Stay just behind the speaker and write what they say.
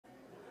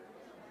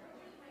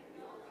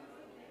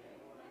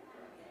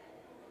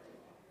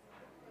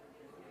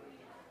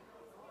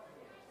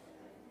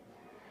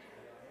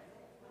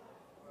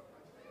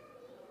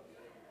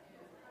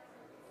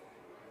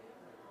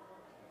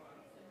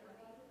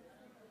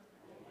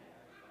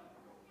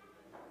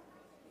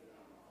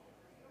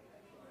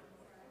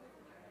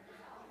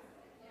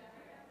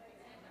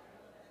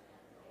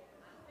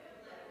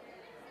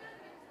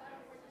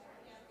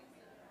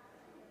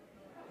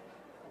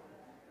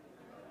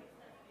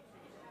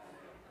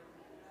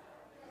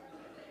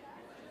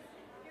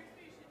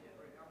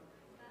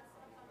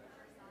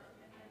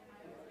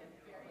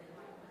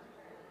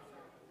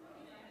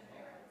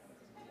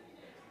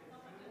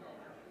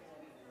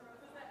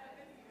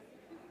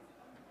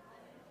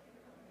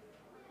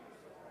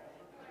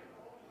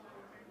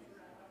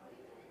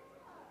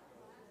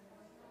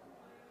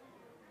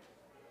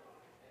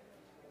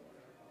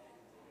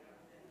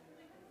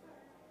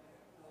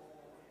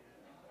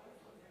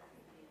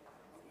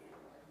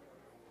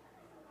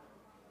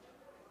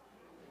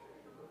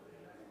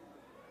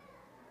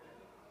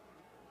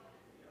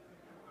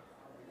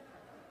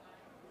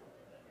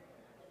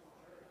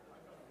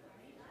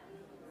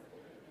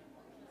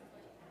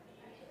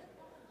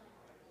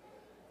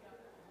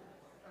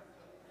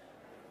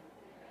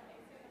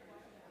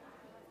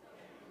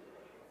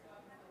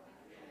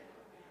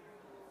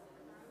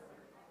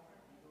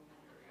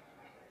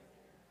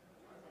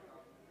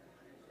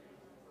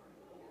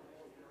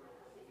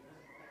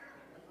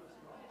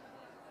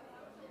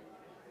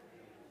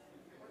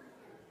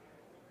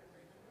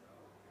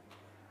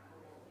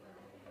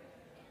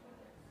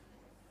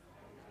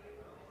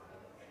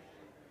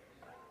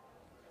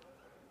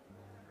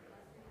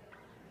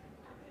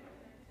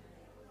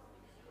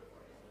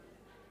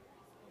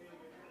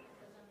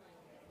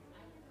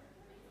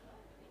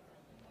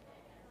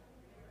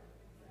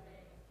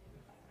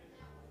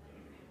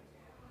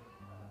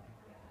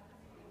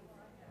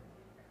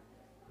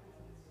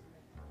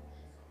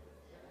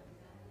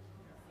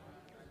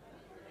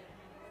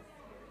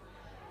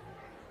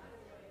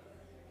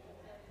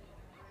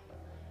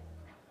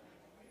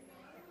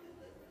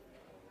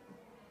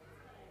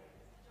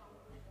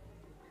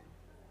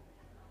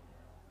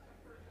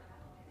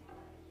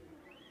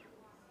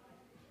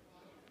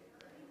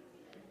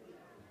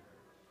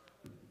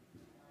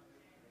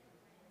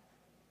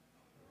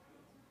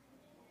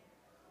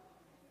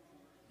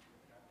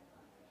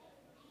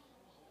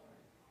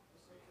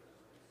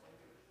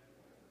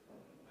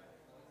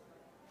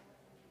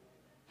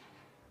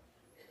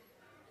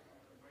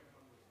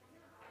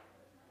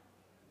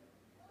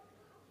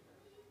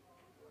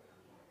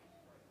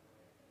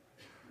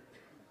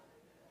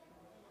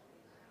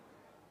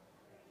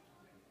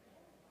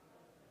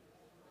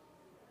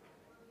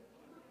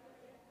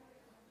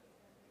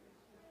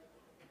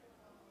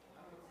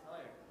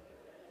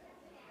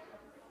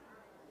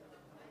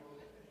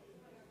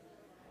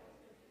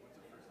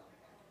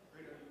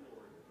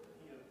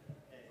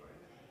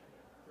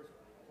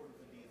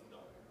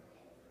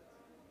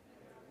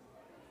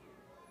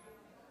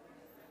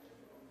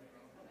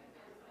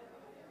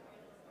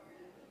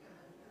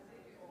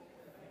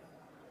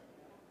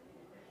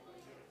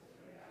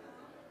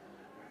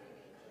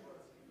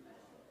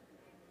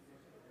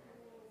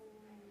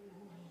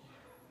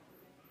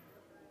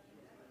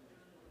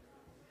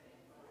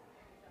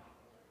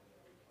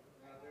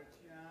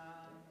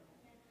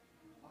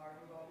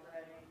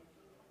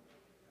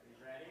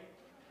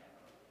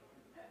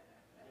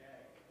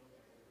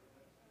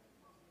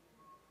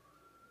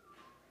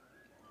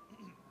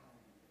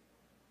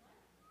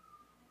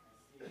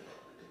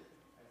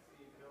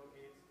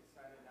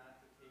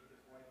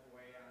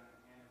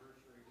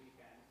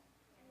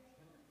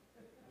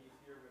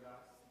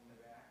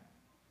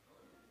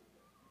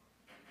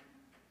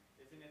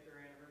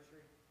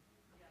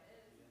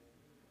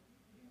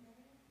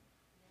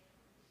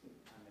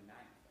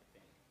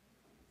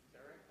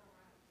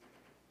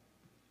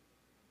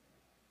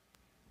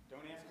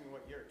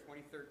year?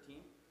 2013?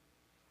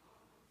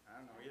 I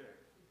don't know either.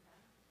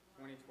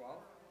 2012?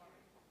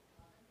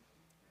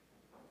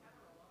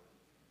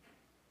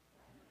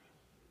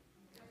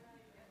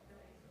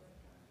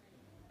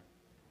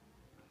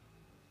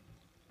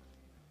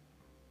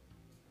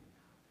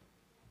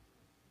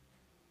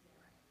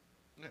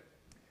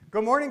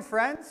 Good morning,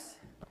 friends.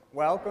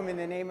 Welcome in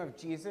the name of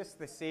Jesus,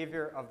 the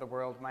Savior of the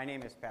world. My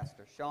name is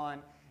Pastor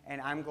Sean, and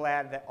I'm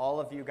glad that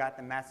all of you got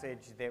the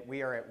message that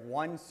we are at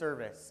one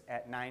service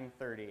at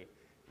 9:30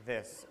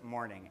 this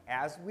morning,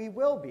 as we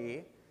will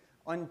be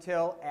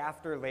until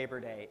after Labor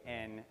Day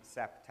in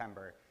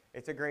September.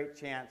 It's a great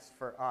chance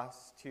for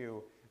us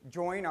to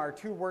join our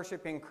two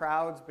worshiping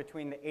crowds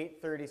between the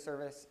 8:30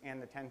 service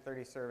and the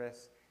 10:30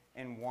 service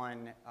in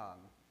one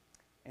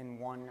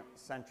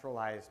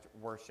centralized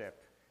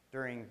worship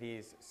during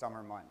these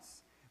summer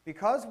months.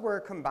 Because we're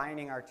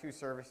combining our two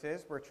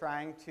services, we're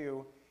trying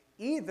to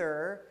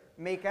either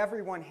make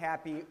everyone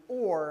happy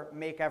or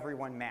make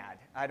everyone mad.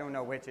 I don't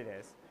know which it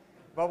is.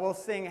 But we'll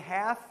sing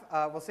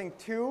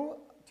two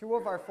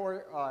of our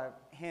four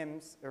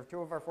hymns, or two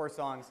of our four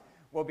songs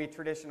will be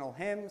traditional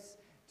hymns.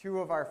 Two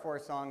of our four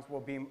songs will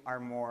be our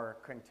more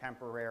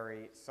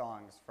contemporary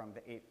songs from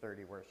the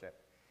 8:30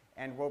 worship.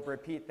 And we'll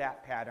repeat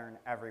that pattern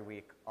every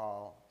week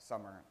all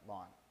summer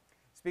long.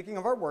 Speaking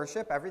of our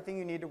worship, everything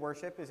you need to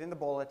worship is in the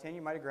bulletin.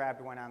 You might have grabbed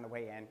one on the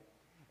way in.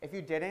 If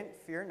you didn't,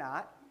 fear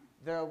not.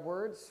 The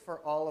words for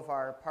all of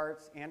our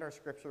parts and our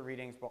scripture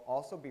readings will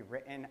also be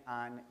written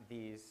on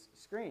these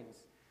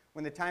screens.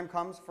 When the time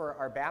comes for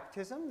our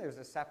baptism, there's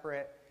a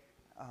separate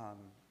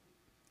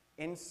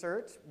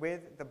insert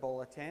with the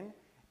bulletin.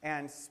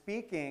 And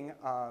speaking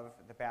of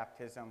the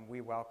baptism,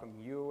 we welcome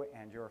you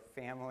and your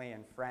family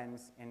and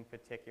friends in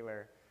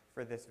particular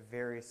for this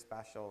very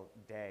special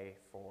day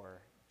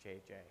for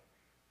JJ.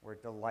 We're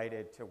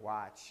delighted to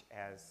watch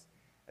as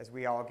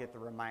we all get the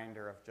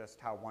reminder of just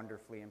how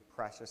wonderfully and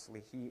preciously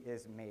he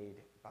is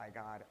made by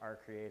God, our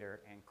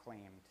Creator, and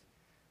claimed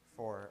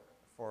for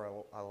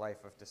a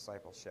life of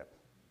discipleship.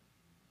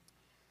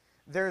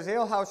 There's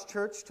Ale House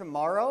Church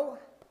tomorrow.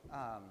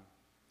 I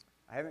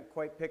haven't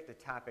quite picked a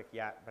topic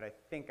yet, but I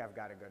think I've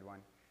got a good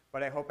one.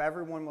 But I hope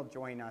everyone will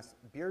join us.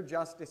 Beer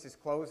Justice is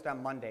closed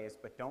on Mondays,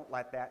 but don't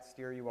let that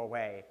steer you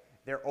away.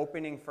 They're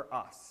opening for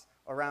us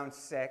around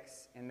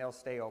 6, and they'll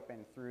stay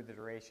open through the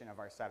duration of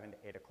our 7 to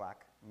 8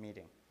 o'clock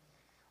meeting.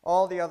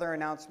 All the other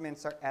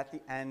announcements are at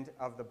the end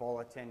of the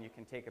bulletin. You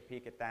can take a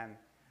peek at them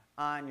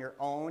on your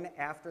own.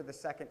 After the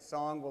second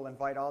song, we'll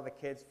invite all the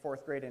kids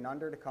 4th grade and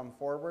under to come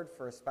forward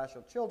for a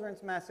special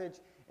children's message,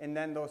 and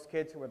then those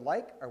kids who would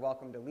like are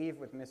welcome to leave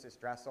with Mrs.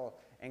 Dressel,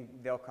 and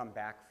they'll come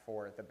back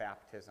for the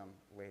baptism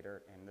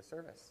later in the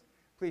service.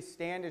 Please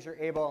stand as you're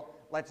able.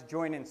 Let's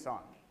join in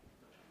song.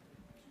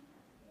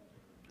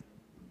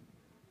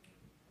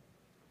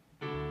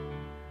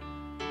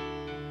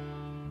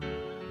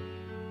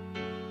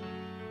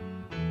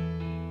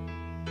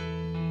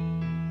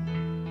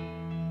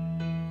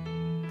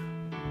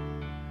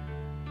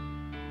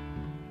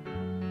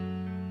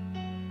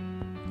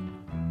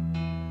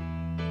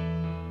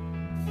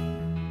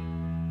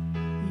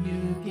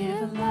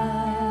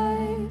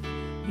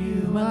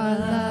 You are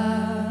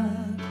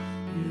love,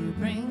 you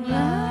bring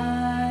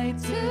light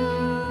to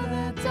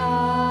the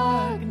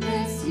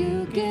darkness,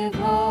 you give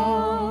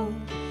hope,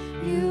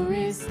 you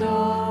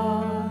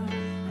restore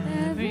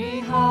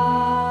every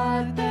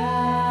heart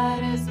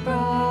that is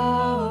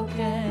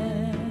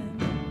broken.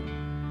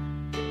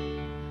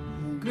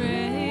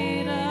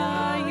 Great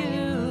are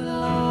you,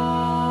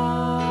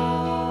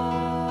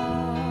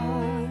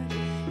 Lord.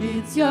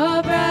 It's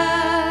your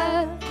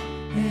breath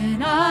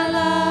in our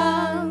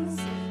lungs,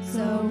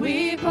 so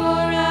we pour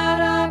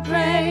out our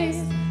praise,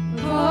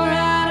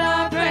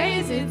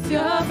 it's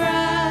your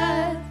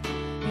breath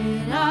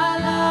in our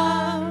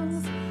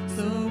lungs,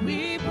 so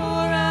we pour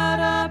out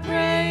our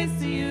praise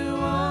to you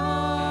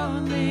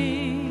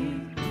only.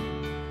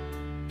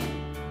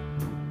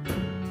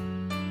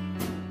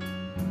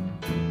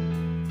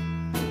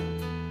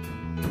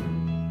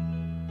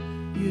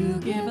 You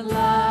give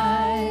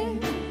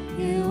life,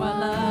 you are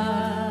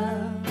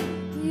love,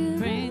 you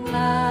bring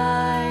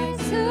light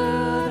to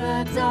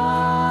the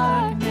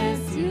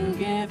darkness, you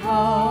give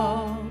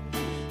hope,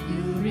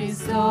 you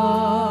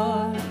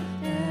restore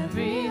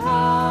every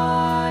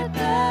heart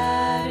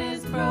that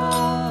is broken.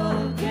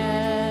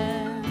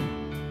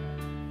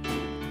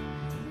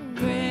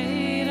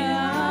 Great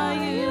are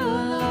you,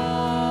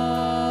 Lord.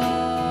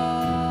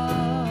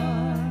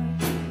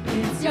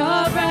 It's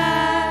your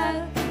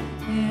breath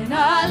in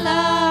our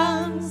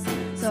lungs,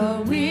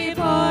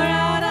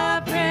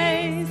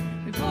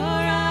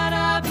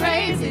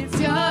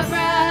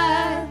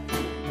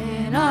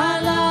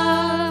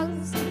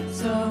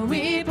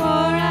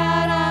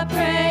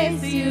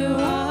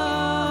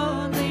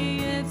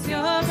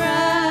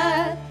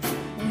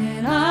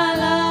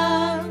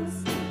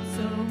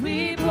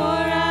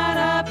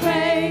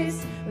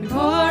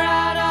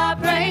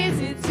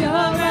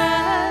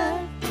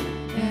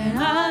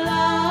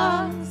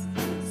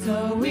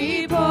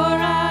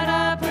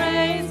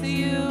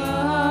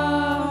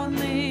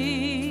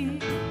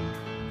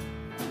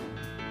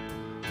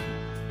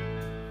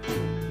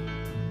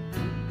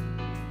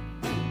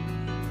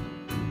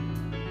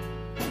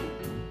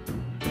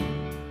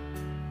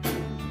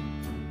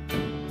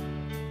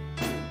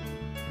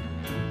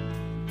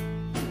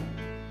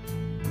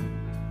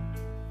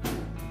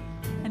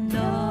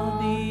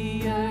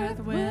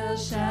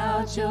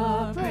 shout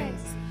your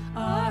praise.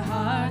 Our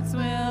hearts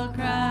will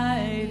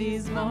cry,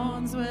 these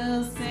bones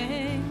will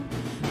sing.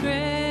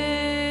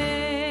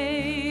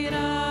 Great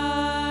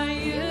are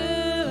you,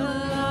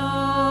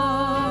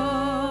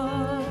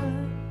 Lord.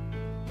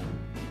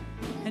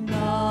 And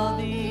all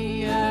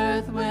the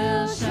earth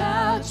will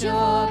shout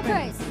your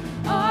praise.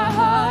 Our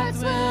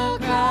hearts will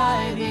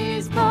cry,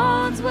 these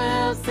bones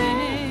will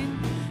sing.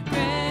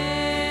 Great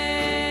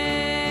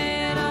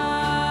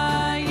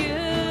are you,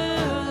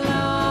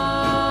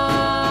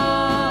 Lord.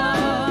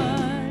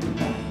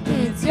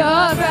 It's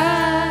your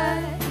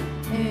breath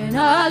in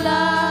our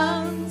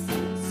lungs,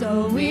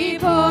 so we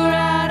pour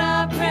out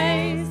our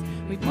praise.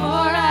 We pour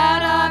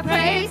out our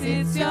praise.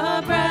 It's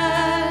your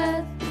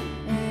breath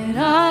in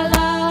our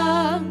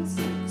lungs,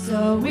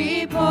 so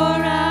we pour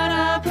out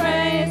our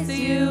praise to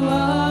you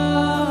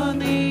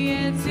only.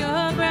 It's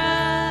your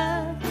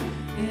breath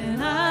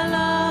in our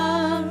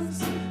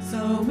lungs,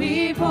 so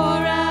we pour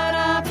out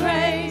our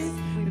praise.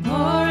 We pour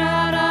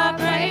out our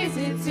praise.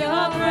 It's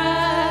your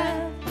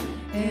breath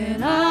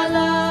in our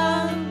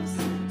lungs,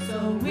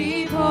 so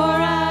we pour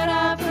out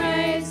our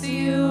praise to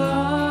you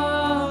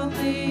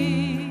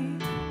only.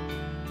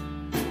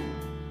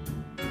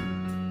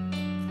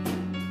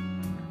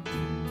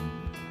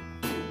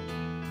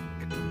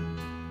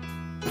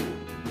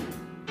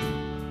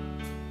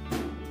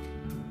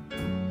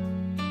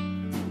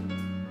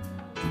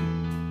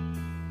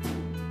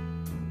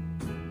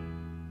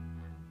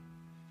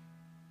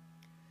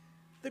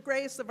 The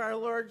grace of our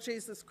Lord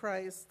Jesus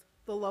Christ,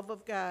 the love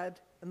of God,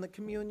 and the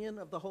communion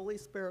of the Holy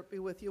Spirit be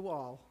with you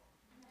all.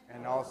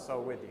 And also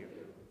with you.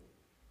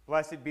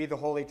 Blessed be the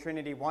Holy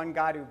Trinity, one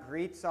God who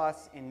greets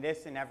us in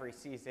this and every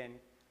season,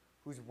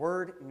 whose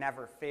word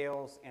never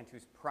fails and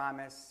whose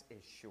promise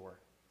is sure.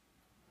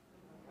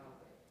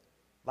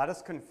 Let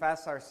us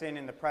confess our sin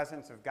in the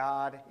presence of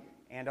God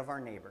and of our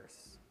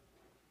neighbors.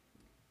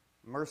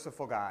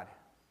 Merciful God,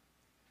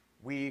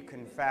 we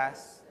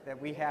confess that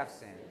we have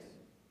sinned.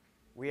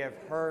 We have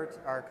hurt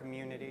our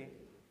community.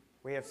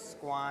 We have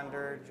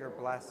squandered your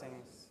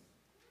blessings.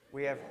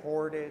 We have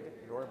hoarded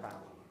your bounty.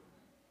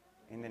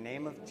 In the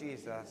name of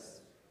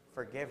Jesus,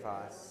 forgive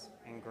us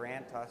and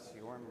grant us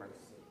your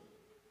mercy.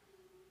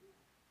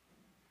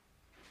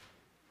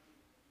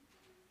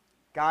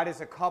 God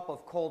is a cup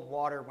of cold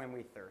water when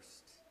we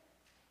thirst.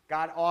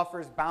 God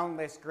offers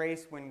boundless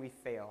grace when we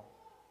fail.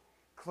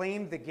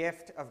 Claim the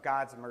gift of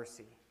God's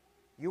mercy.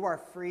 You are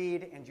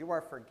freed and you are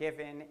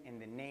forgiven in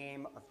the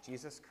name of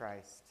Jesus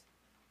Christ.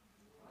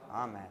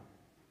 Amen.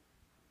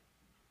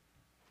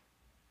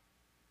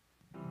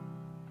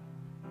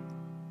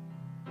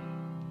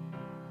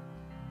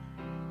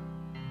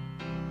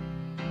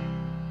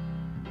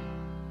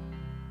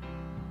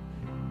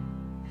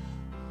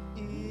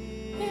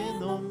 In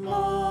the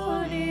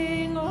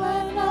morning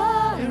when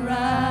I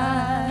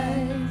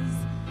rise,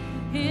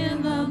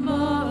 in the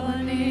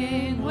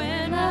morning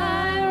when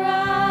I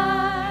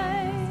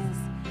rise,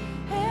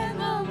 in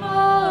the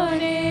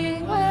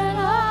morning when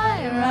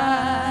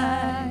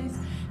I rise,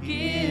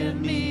 give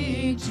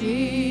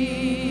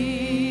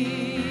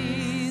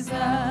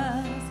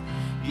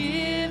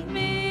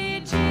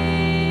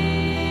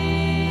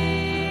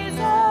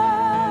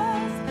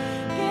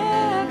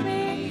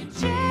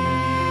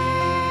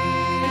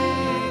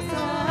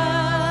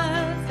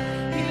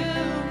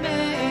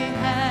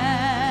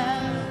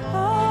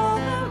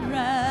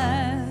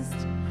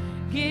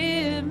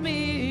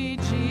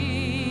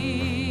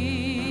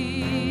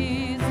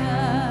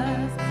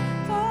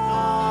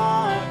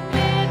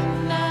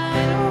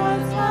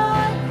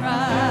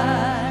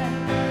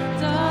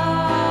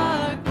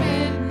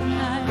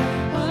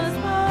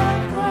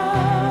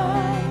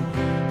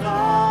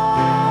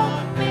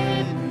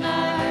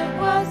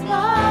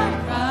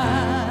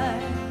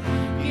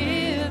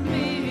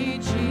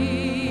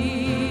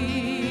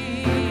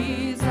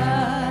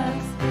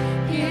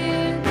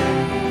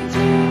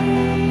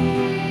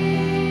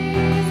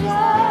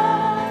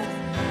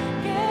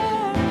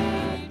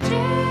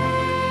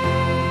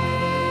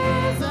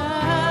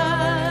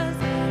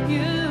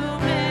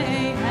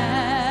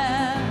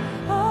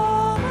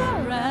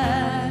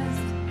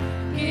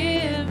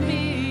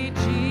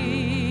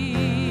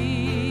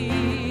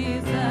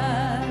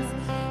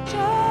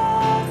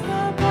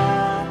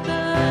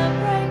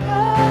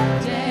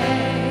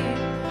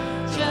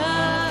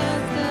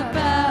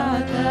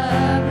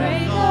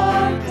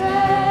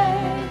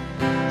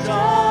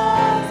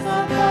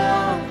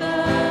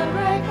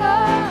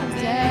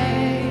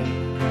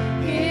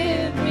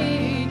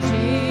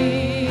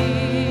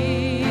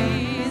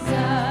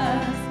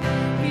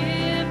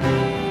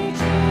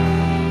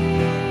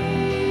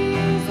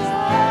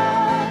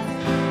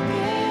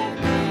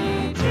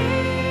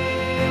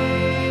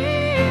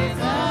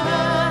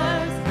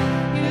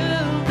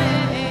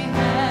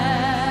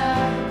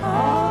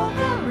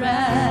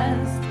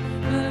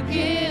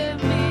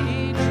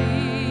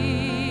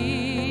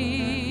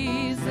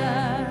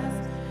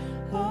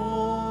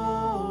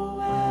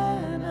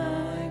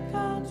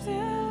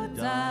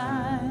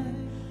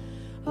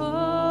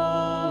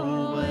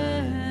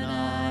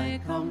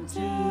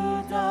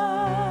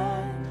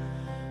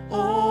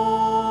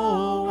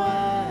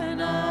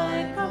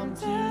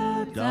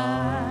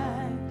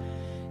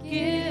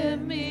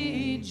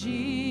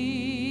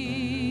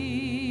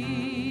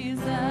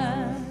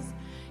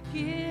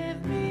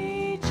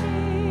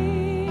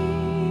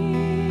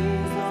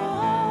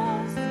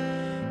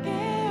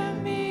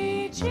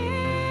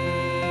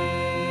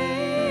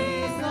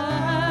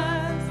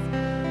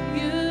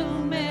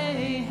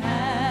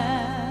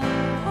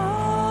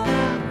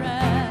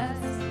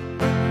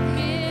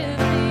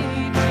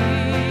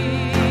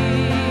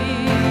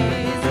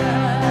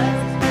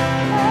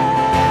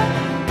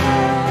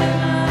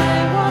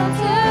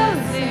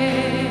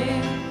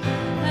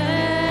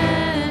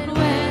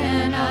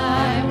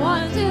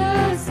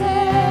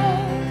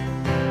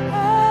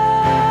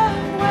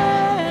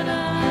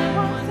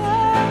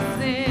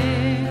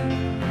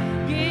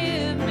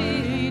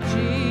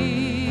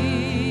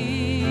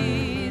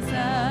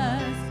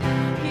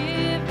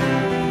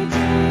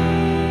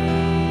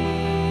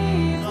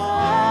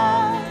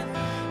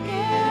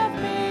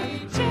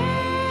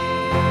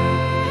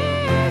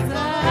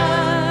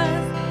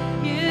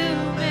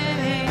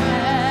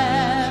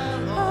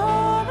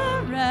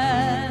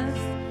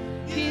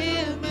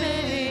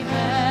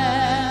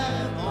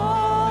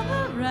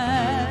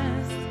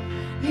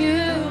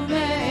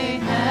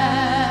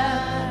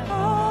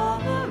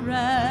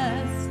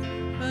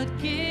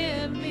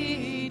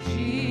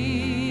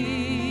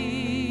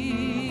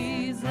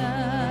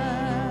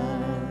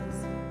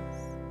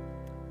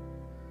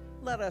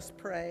us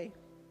pray.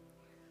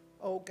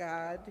 O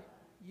God,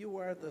 you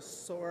are the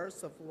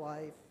source of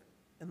life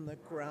and the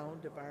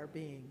ground of our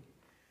being.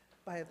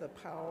 By the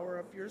power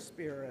of your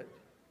Spirit,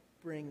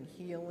 bring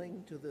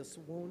healing to this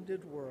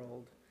wounded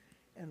world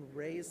and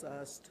raise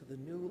us to the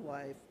new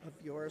life of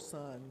your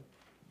Son,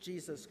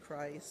 Jesus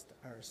Christ,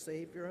 our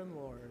Savior and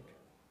Lord.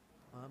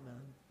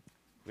 Amen.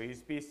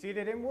 Please be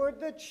seated, and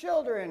would the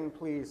children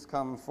please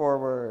come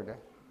forward?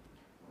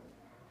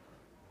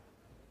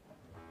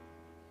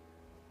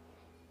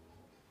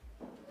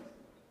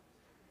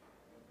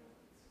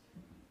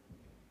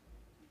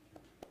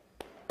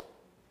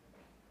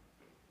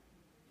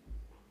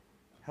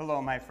 Hello,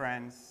 my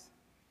friends.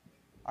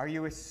 Are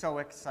you so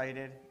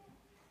excited?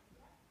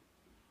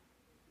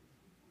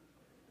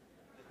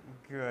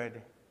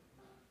 Good.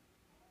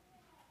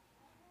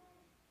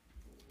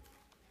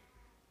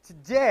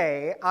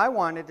 Today, I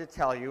wanted to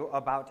tell you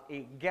about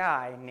a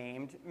guy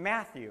named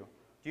Matthew.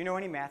 Do you know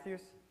any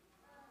Matthews?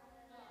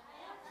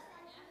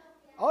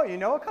 Oh, you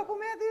know a couple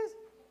Matthews?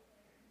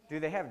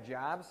 Do they have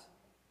jobs?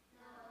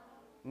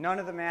 None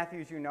of the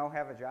Matthews you know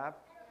have a job?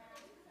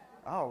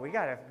 Oh, we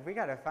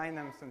gotta find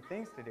them some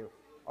things to do.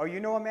 Oh, you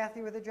know a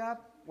Matthew with a job?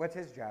 What's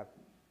his job?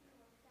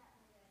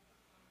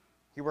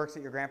 He works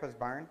at your grandpa's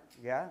barn?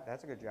 Yeah,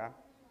 that's a good job.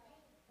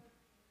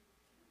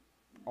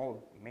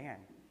 Oh, man.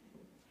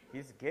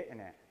 He's getting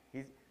it.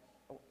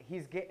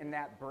 He's getting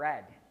that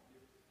bread.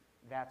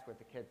 That's what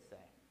the kids say.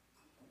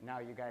 Now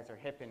you guys are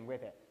hipping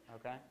with it,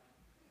 okay?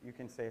 You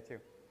can say it too.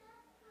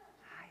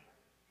 Hi.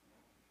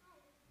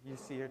 You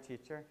see your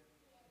teacher?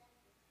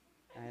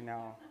 I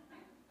know.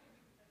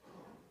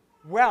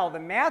 Well, the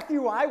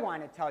Matthew I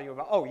want to tell you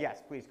about. Oh,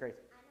 yes, please, Grace.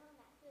 I know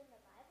Matthew in the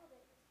Bible that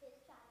his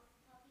job is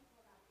to tell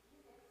people about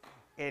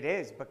Jesus. It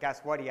is, but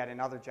guess what? He had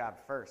another job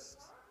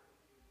first.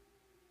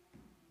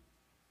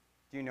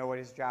 Do you know what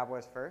his job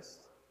was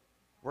first?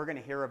 We're going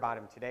to hear about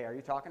him today. Are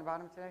you talking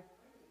about him today?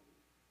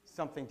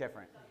 Something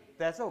different.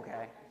 That's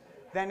okay.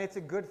 Then it's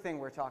a good thing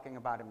we're talking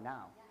about him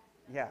now.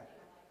 Yeah.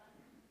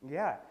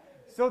 Yeah.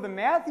 So the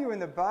Matthew in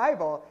the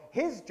Bible,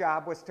 his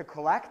job was to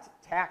collect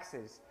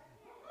taxes.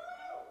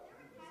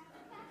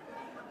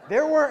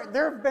 There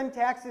have been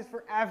taxes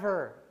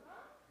forever.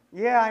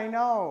 Yeah, I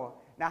know.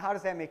 Now, how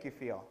does that make you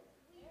feel?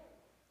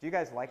 Do you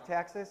guys like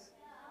taxes?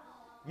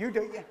 You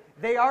do. Yeah.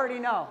 They already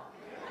know.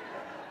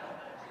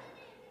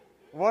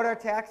 What are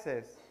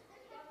taxes?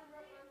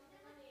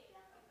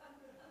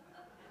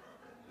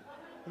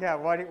 Yeah,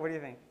 what do you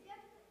think?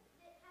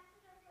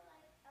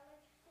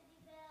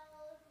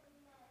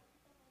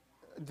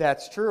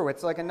 That's true.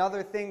 It's like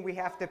another thing we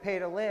have to pay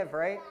to live,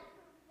 right?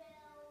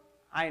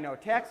 I know.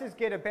 Taxes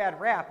get a bad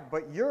rap,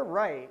 but you're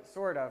right,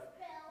 sort of.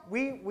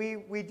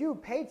 We do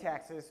pay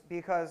taxes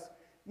because,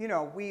 you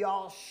know, we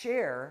all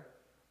share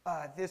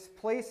this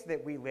place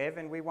that we live,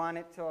 and we want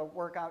it to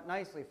work out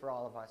nicely for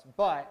all of us.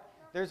 But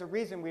there's a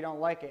reason we don't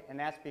like it, and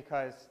that's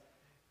because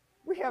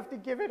we have to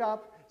give it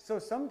up. So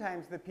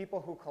sometimes the people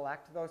who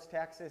collect those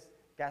taxes,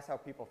 guess how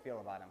people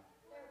feel about them?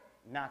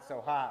 Not so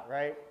hot,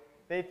 right?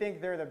 They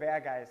think they're the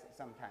bad guys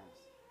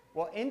sometimes.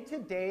 Well, in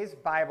today's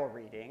Bible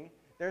reading,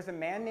 there's a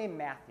man named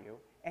Matthew,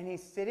 and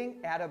he's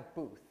sitting at a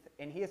booth,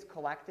 and he is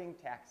collecting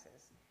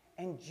taxes.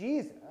 And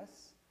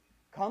Jesus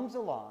comes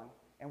along,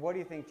 and what do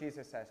you think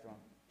Jesus says to him?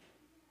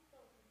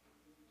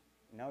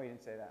 No, he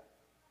didn't say that.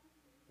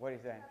 What did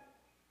he say?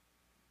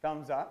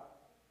 Thumbs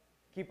up.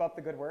 Keep up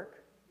the good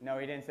work. No,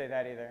 he didn't say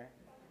that either.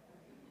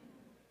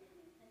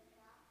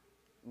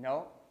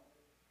 No.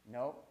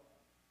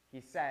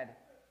 He said,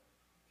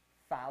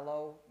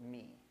 follow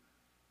me.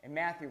 And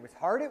Matthew was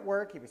hard at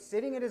work. He was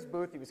sitting at his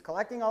booth. He was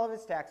collecting all of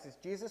his taxes.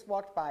 Jesus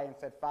walked by and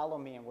said, follow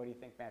me. And what do you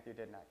think Matthew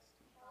did next?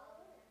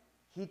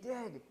 He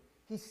did.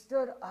 He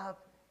stood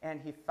up and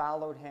he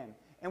followed him.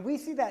 And we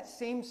see that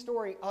same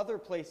story other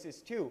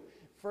places too.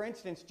 For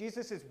instance,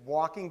 Jesus is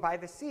walking by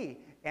the sea.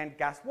 And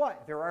guess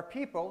what? There are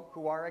people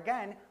who are,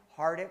 again,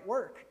 hard at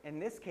work. In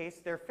this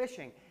case, they're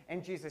fishing.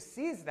 And Jesus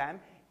sees them.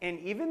 And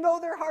even though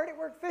they're hard at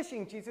work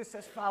fishing, Jesus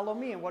says, follow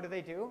me. And what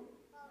do?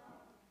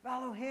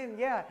 Follow him,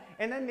 yeah.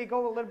 And then they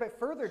go a little bit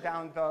further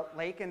down the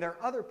lake, and there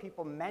are other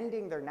people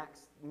mending their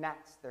nets.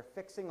 They're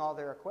fixing all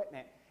their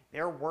equipment.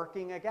 They're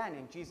working again,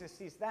 and Jesus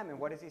sees them. And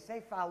what does he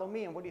say? Follow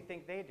me. And what do you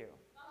think they do?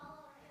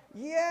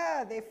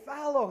 Yeah, they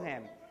follow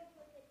him.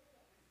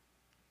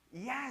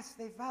 Yes,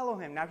 they follow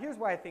him. Now, here's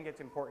why I think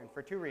it's important,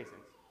 for two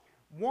reasons.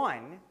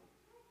 One,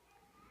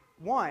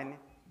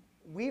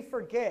 we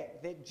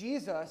forget that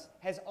Jesus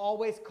has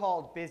always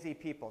called busy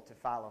people to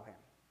follow him.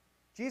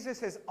 Jesus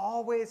has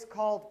always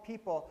called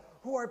people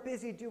who are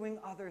busy doing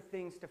other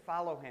things to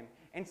follow him.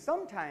 And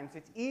sometimes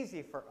it's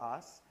easy for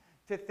us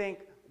to think,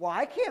 well,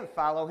 I can't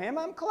follow him.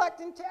 I'm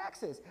collecting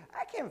taxes.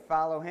 I can't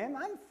follow him.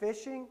 I'm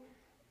fishing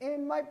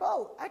in my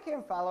boat. I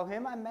can't follow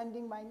him. I'm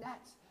mending my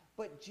nets.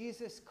 But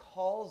Jesus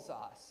calls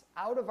us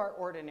out of our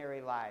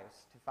ordinary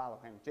lives to follow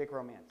him. Jake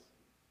Romance.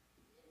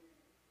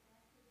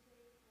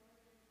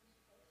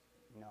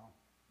 No.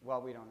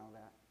 Well, we don't know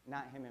that.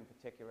 Not him in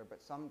particular,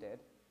 but some did.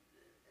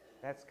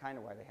 That's kind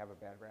of why they have a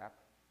bad rap.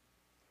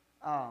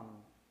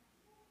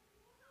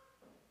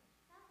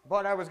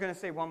 But I was going to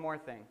say one more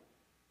thing,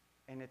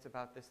 and it's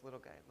about this little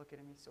guy. Look at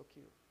him. He's so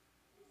cute.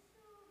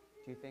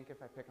 Do you think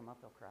if I pick him up,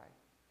 he'll cry?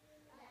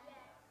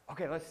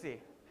 Okay, let's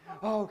see.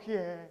 Oh,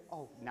 yeah.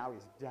 Oh, now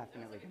he's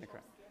definitely going to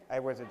cry.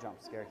 It was a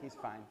jump scare. He's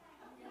fine.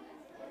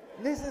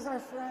 This is our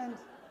friend.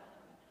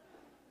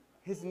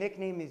 His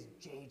nickname is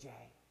JJ.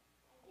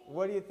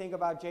 What do you think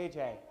about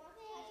JJ?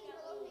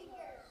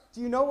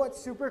 Do you know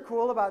what's super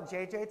cool about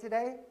JJ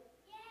today?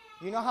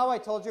 You know how I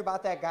told you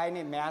about that guy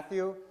named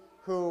Matthew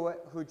who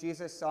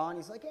Jesus saw, and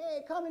he's like,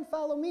 hey, come and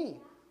follow me.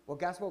 Well,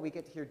 guess what we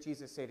get to hear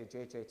Jesus say to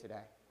JJ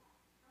today?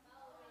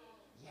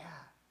 Yeah.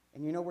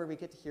 And you know where we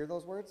get to hear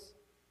those words?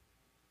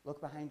 Look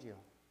behind you.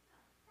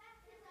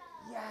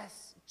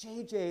 Yes,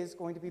 JJ is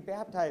going to be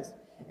baptized.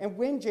 And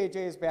when JJ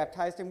is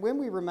baptized, and when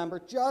we remember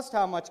just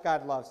how much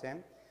God loves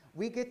him,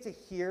 we get to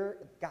hear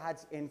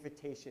God's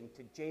invitation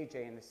to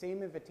JJ and the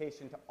same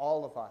invitation to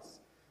all of us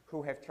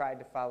who have tried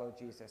to follow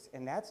Jesus.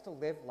 And that's to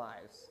live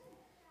lives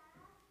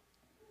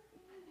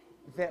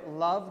that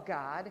love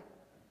God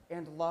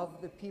and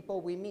love the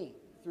people we meet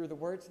through the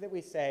words that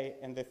we say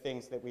and the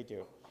things that we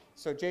do.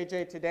 So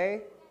JJ,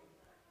 today,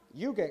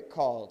 you get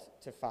called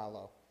to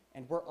follow.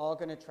 And we're all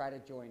going to try to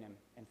join him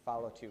and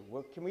follow too.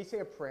 Well, can we say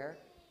a prayer?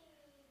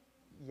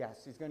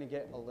 Yes, he's going to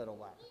get a little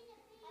wet.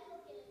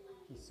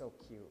 He's so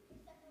cute.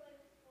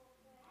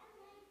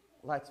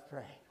 Let's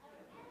pray.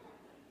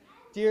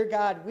 Dear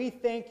God, we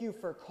thank you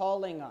for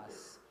calling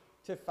us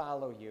to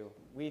follow you.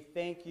 We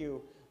thank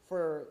you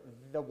for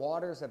the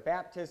waters of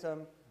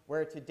baptism,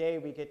 where today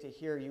we get to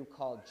hear you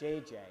call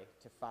JJ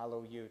to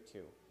follow you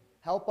too.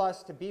 Help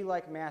us to be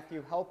like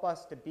Matthew. Help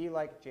us to be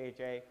like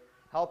JJ.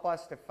 Help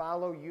us to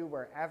follow you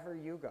wherever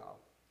you go.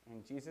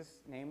 In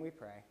Jesus' name we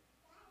pray.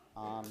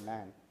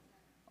 Amen.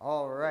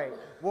 All right.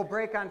 We'll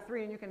break on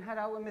 3, and you can head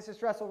out with Mrs.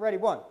 Dressel. Ready?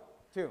 1,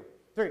 2,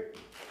 3.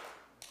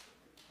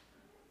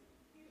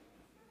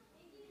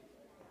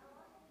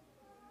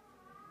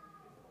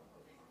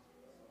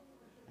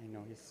 I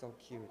know, he's so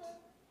cute.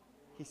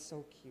 He's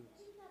so cute.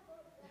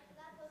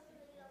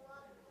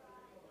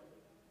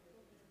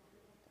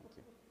 Thank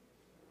you.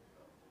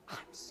 I'm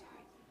sorry.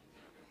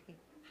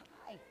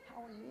 Hi,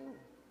 how are you?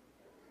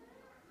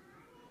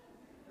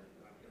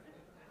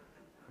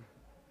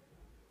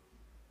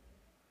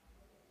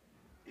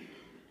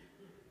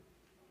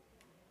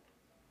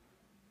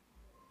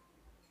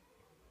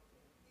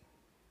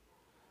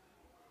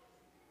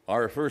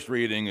 Our first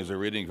reading is a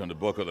reading from the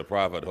book of the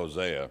prophet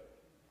Hosea.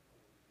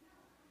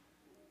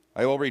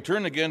 I will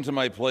return again to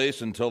my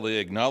place until they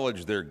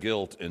acknowledge their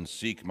guilt and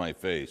seek my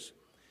face.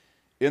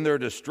 In their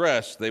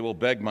distress, they will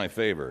beg my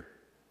favor.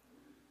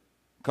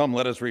 Come,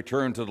 let us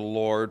return to the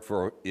Lord,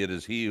 for it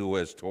is he who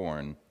has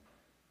torn,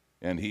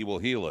 and he will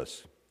heal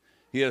us.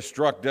 He has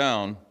struck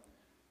down,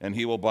 and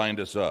he will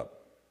bind us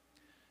up.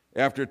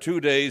 After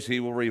 2 days, he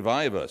will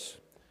revive us.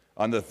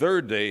 On the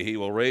 3rd day, he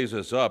will raise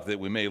us up, that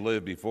we may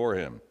live before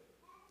him.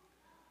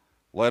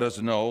 Let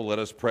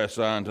us press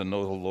on to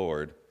know the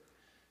Lord.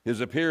 His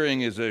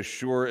appearing is as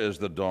sure as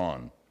the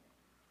dawn.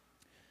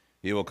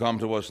 He will come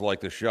to us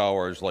like the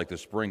showers, like the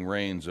spring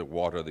rains that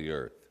water the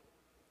earth.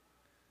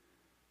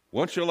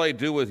 What shall I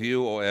do with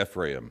you, O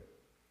Ephraim?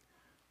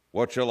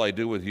 What shall I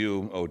do with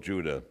you, O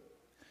Judah?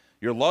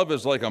 Your love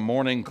is like a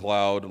morning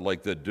cloud,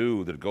 like the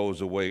dew that goes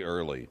away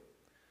early.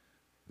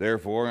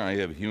 Therefore I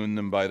have hewn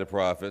them by the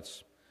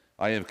prophets.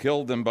 I have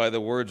killed them by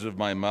the words of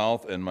my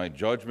mouth, and my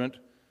judgment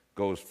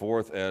goes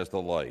forth as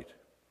the light.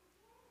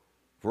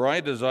 For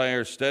I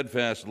desire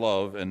steadfast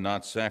love and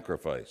not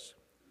sacrifice,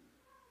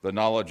 the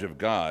knowledge of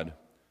God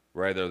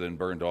rather than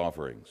burnt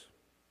offerings.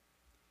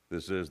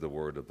 This is the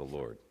word of the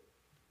Lord.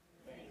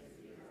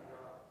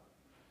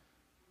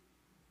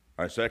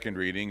 Our second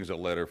reading is a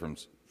letter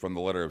from the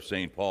letter of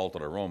St. Paul to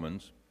the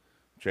Romans,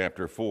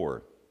 chapter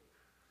 4.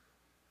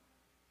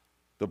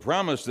 The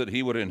promise that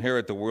he would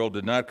inherit the world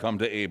did not come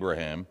to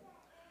Abraham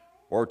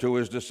or to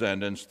his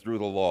descendants through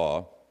the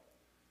law,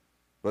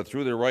 but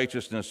through the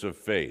righteousness of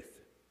faith.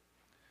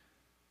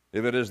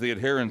 If it is the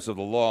adherents of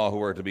the law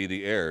who are to be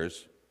the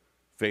heirs,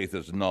 faith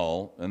is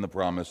null and the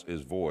promise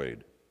is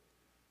void.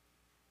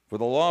 For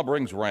the law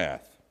brings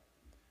wrath,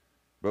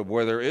 but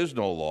where there is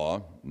no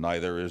law,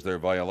 neither is there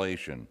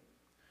violation.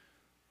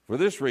 For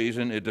this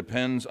reason, it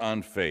depends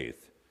on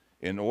faith,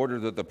 in order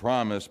that the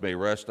promise may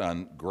rest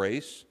on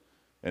grace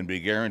and be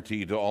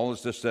guaranteed to all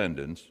its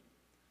descendants,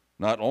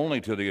 not only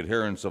to the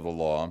adherents of the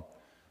law,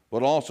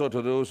 but also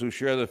to those who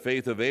share the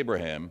faith of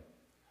Abraham.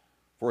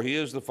 For he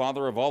is the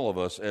father of all of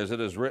us, as it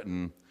is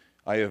written,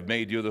 I have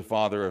made you the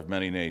father of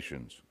many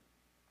nations.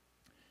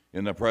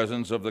 In the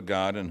presence of the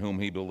God in whom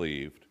he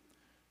believed,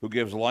 who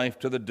gives life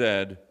to the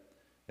dead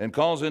and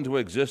calls into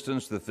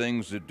existence the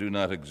things that do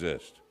not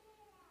exist.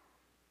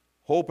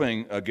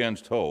 Hoping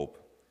against hope,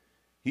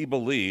 he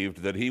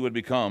believed that he would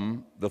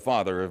become the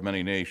father of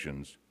many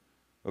nations,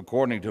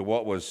 according to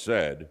what was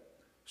said,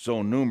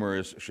 so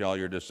numerous shall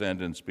your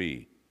descendants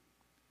be.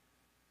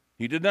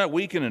 He did not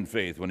weaken in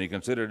faith when he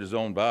considered his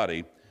own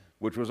body,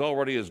 which was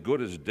already as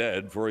good as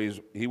dead, for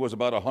he was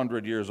about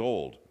 100 years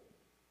old,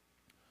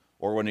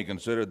 or when he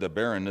considered the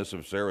barrenness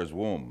of Sarah's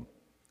womb.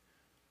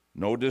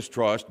 No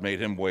distrust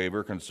made him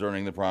waver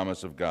concerning the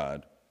promise of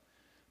God,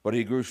 but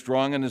he grew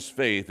strong in his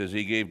faith as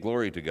he gave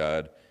glory to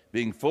God,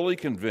 being fully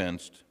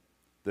convinced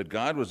that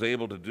God was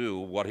able to do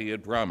what he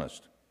had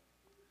promised.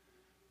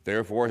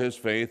 Therefore his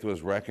faith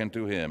was reckoned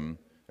to him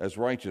as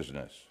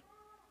righteousness.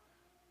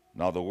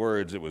 Now the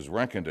words "it was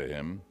reckoned to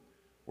him"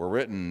 were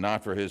written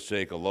not for his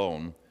sake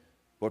alone,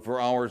 but for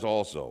ours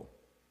also.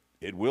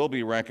 It will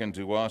be reckoned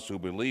to us who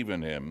believe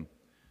in him,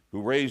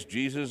 who raised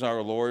Jesus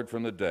our Lord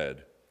from the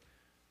dead,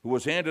 who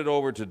was handed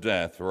over to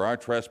death for our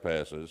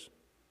trespasses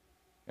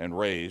and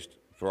raised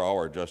for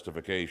our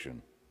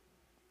justification.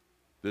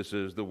 This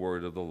is the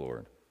word of the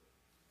Lord.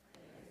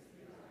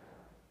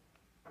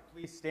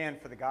 Please stand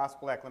for the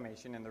gospel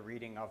acclamation and the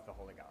reading of the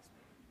Holy Gospel.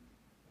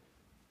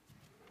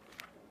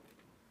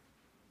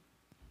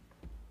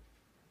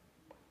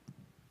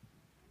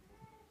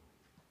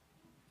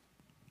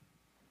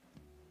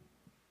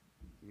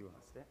 You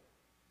lost it.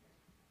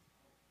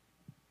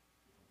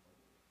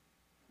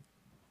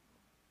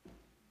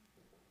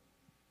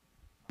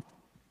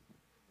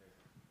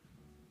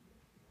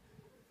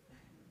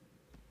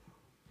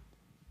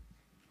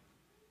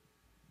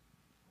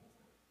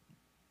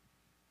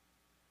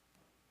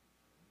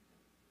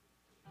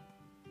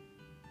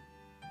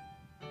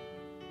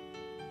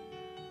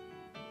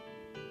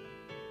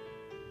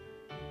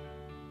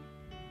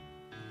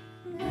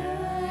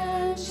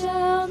 Man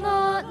shall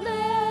not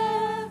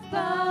live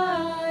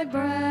by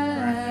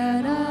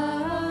bread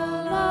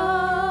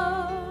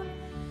alone,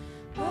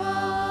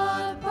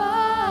 but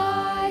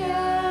by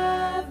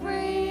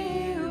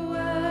every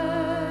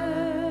word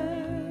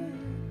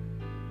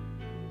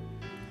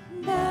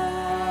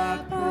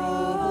that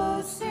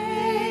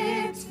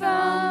proceeds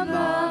from the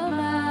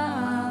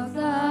mouth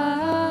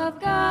of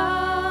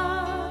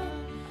God.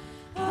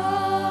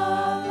 Hallelujah,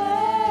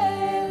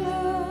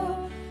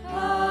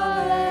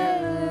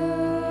 hallelujah.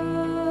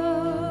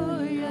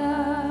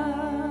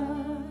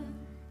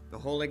 The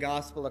Holy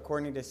Gospel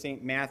according to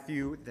St.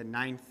 Matthew, the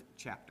 9th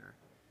chapter.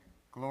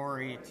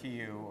 Glory to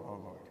you, O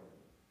Lord.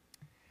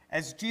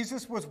 As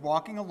Jesus was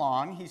walking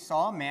along, he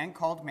saw a man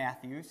called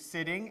Matthew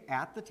sitting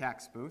at the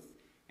tax booth,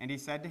 and he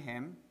said to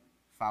him,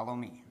 "Follow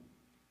me."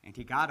 And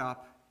he got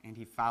up and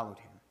he followed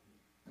him.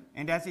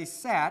 And as he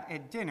sat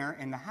at dinner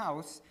in the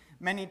house,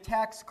 many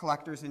tax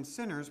collectors and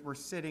sinners were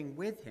sitting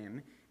with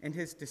him and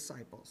his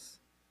disciples.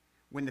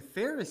 When the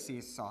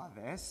Pharisees saw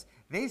this,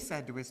 they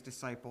said to his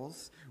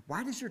disciples,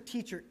 "Why does your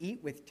teacher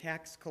eat with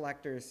tax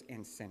collectors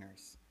and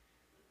sinners?"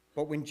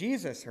 But when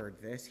Jesus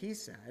heard this, he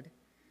said,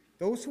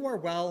 "Those who are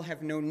well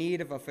have no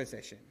need of a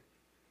physician,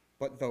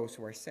 but those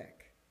who are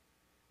sick.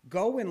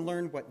 Go and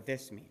learn what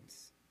this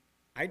means.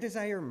 I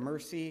desire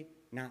mercy,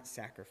 not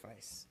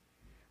sacrifice.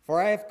 For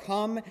I have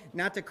come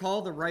not to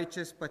call the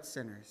righteous, but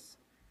sinners."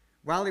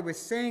 While he was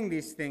saying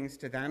these things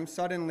to them,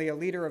 suddenly a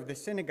leader of the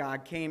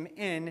synagogue came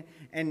in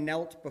and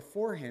knelt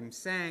before him,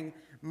 saying,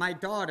 "My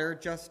daughter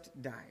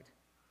just died,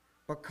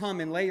 but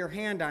come and lay your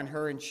hand on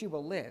her, and she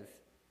will live."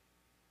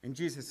 And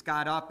Jesus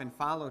got up and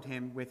followed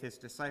him with his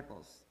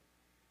disciples.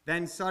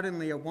 Then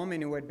suddenly a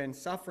woman who had been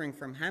suffering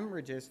from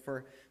hemorrhages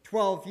for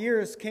 12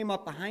 years came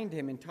up behind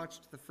him and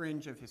touched the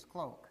fringe of his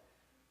cloak.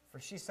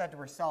 For she said to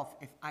herself,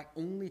 "If I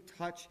only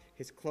touch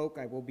his cloak,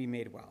 I will be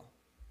made well."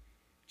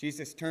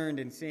 Jesus turned,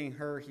 and seeing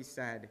her, he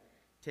said,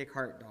 "Take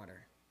heart,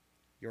 daughter.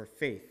 Your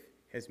faith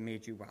has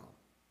made you well."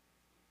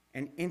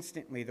 And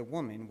instantly the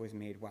woman was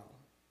made well.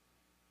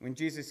 When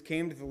Jesus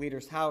came to the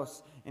leader's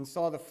house and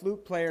saw the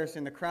flute players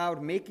in the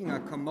crowd making a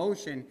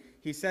commotion,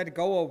 he said,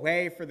 "Go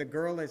away, for the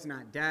girl is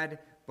not dead,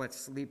 but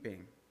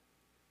sleeping."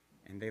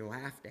 And they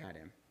laughed at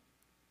him.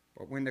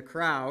 But when the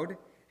crowd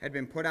had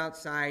been put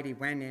outside, he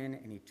went in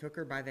and he took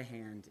her by the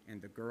hand,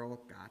 and the girl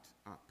got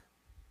up.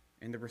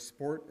 And the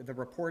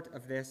report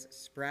of this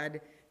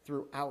spread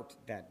throughout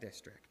that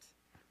district.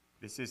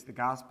 This is the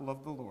gospel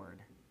of the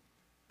Lord.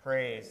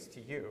 Praise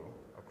to you,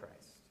 O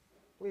Christ.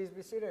 Please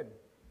be seated.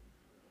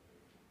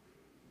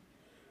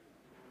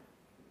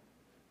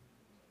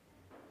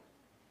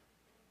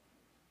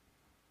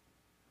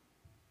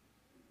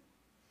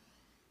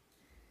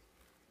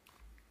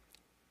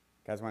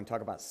 Guys, want to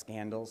talk about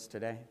scandals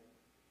today?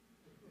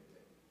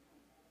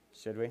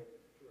 Should we?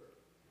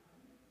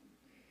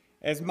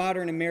 As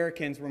modern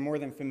Americans, we're more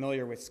than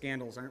familiar with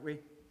scandals, aren't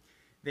we?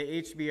 The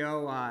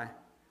HBO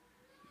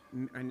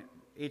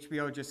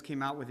just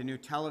came out with a new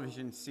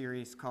television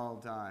series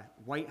called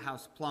White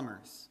House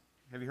Plumbers.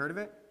 Have you heard of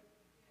it?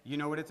 You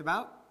know what it's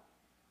about?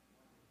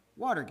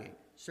 Watergate,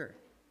 sure.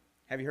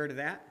 Have you heard of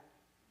that?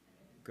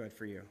 Good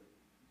for you.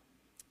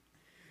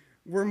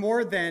 We're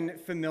more than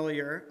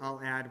familiar, I'll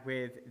add,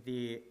 with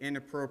the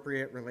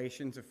inappropriate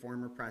relations of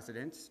former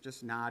presidents.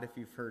 Just nod if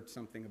you've heard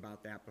something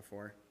about that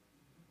before.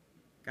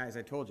 Guys,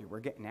 I told you, we're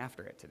getting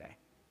after it today.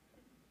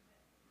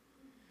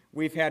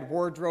 We've had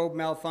wardrobe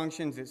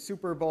malfunctions at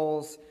Super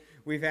Bowls.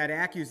 We've had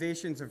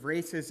accusations of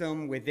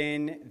racism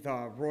within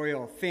the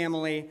royal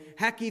family.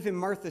 Heck, even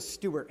Martha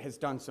Stewart has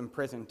done some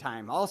prison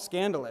time. All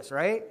scandalous,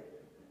 right?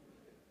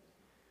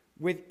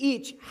 With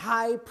each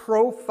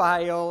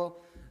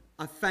high-profile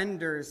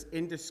offender's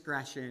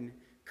indiscretion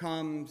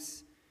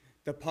comes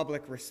the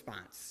public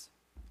response.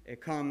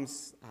 It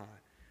comes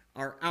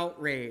our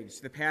outrage,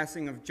 the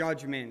passing of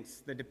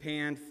judgments, the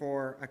demand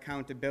for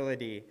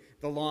accountability,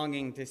 the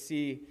longing to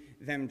see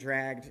them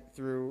dragged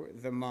through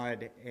the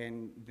mud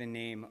in the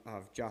name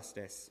of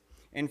justice.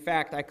 In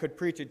fact, I could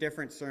preach a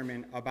different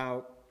sermon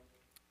about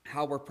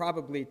how we're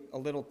probably a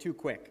little too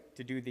quick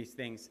to do these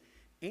things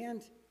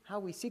and how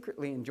we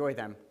secretly enjoy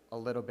them a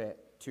little bit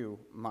too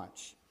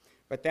much.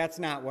 But that's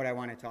not what I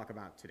want to talk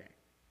about today.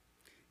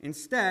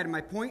 Instead,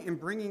 my point in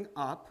bringing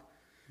up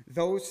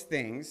those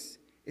things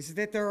is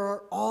that there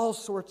are all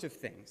sorts of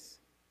things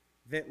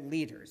that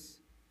leaders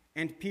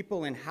and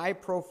people in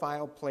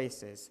high-profile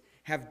places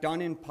have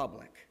done in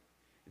public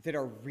that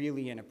are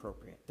really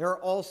inappropriate. There are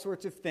all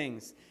sorts of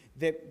things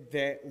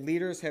that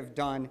leaders have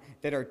done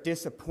that are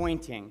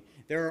disappointing.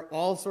 There are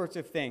all sorts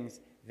of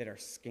things that are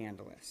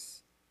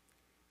scandalous.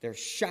 They're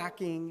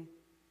shocking,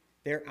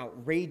 they're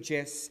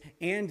outrageous,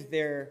 and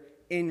they're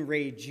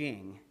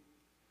enraging.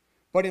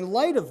 But in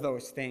light of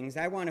those things,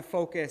 I want to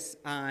focus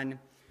on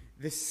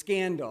the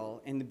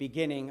scandal in the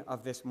beginning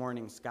of this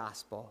morning's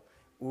gospel.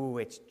 Ooh,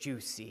 it's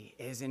juicy,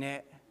 isn't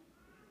it?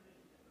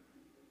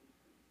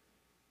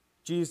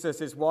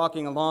 Jesus is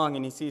walking along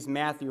and he sees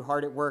Matthew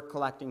hard at work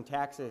collecting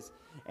taxes,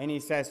 and he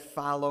says,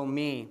 "Follow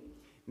me."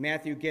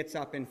 Matthew gets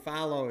up and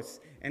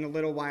follows, and a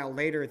little while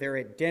later they're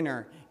at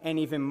dinner, and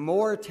even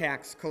more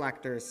tax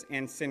collectors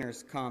and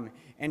sinners come,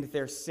 and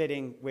they're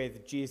sitting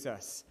with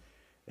Jesus.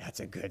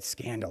 That's a good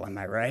scandal, am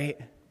I right?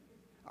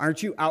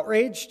 Aren't you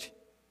outraged?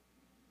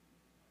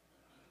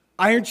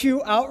 Aren't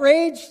you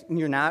outraged?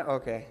 You're not?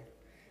 Okay.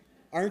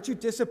 Aren't you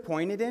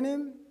disappointed in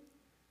him?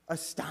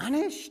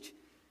 Astonished?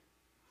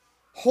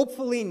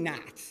 Hopefully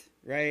not,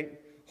 right?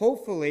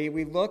 Hopefully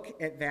we look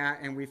at that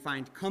and we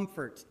find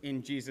comfort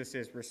in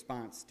Jesus'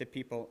 response to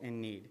people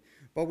in need.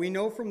 But we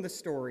know from the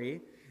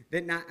story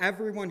that not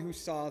everyone who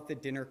saw the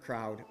dinner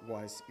crowd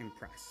was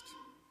impressed.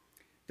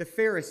 The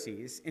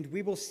Pharisees, and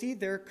we will see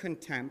their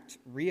contempt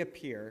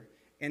reappear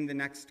in the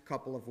next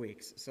couple of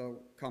weeks, so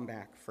come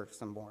back for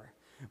some more.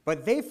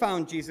 But they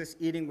found Jesus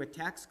eating with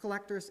tax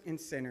collectors and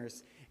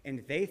sinners,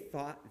 and they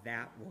thought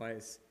that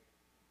was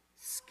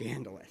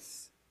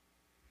scandalous.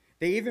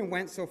 They even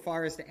went so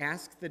far as to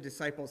ask the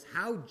disciples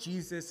how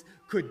Jesus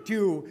could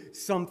do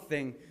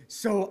something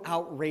so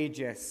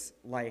outrageous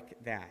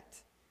like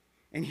that.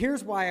 And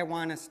here's why I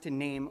want us to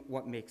name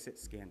what makes it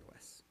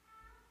scandalous.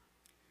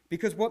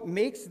 Because what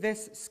makes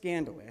this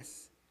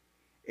scandalous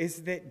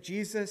is that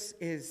Jesus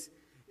is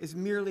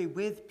merely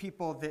with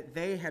people that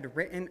they had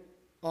written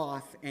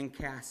off and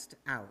cast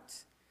out.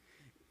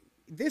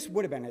 This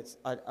would have been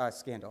a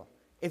scandal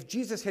if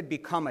Jesus had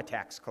become a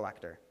tax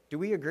collector. Do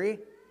we agree?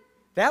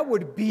 That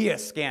would be a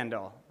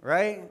scandal,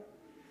 right?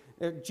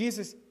 If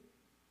Jesus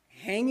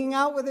hanging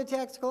out with the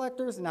tax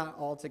collectors, not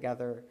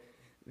altogether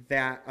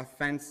that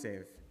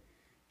offensive.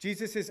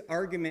 Jesus'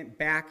 argument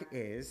back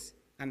is,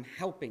 I'm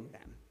helping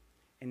them.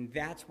 And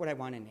that's what I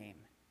want to name.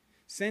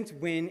 Since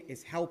when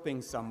is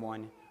helping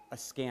someone a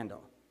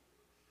scandal?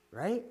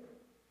 Right?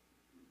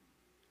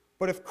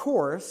 But of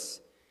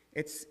course,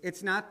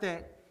 it's not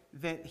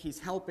that he's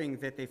helping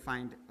that they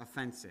find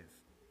offensive.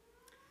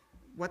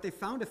 What they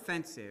found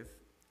offensive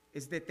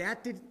is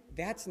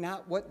that's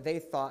not what they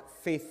thought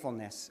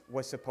faithfulness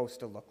was supposed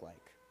to look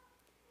like.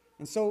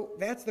 And so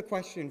that's the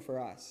question for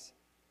us.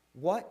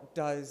 What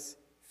does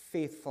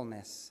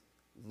faithfulness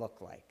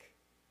look like?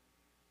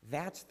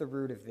 That's the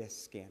root of this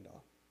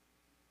scandal.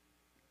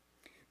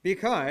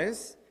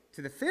 Because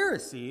to the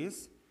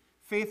Pharisees,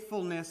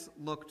 faithfulness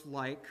looked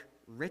like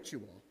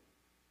ritual,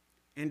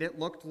 and it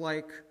looked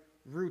like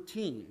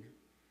routine,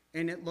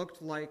 and it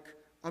looked like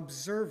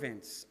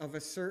observance of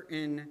a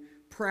certain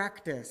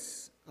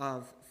practice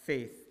of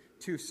faith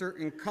to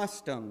certain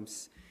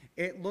customs.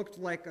 It looked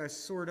like a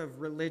sort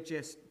of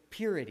religious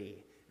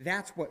purity.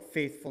 That's what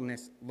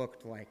faithfulness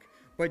looked like.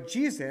 But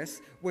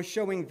Jesus was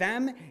showing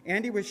them,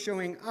 and he was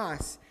showing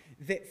us,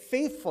 that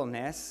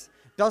faithfulness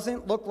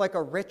doesn't look like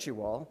a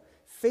ritual.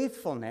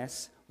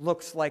 Faithfulness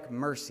looks like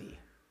mercy.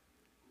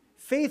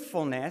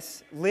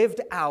 Faithfulness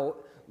lived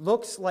out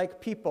looks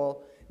like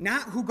people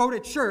not who go to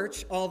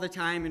church all the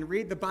time and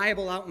read the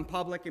Bible out in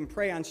public and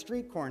pray on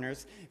street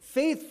corners.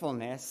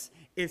 Faithfulness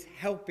is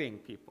helping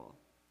people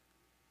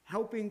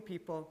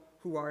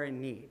who are in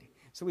need.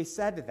 So he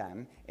said to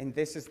them, and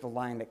this is the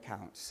line that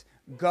counts,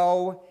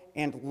 go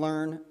and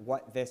learn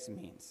what this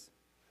means.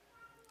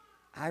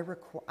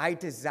 I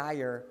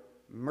desire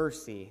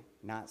mercy,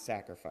 not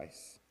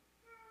sacrifice.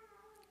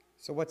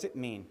 So what's it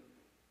mean?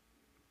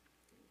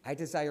 I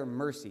desire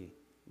mercy,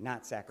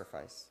 not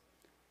sacrifice.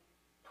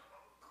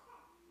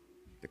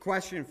 The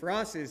question for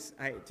us is,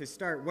 to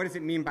start, what does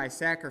it mean by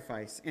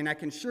sacrifice? And I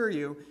can assure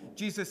you,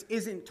 Jesus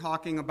isn't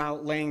talking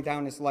about laying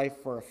down his life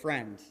for a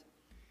friend.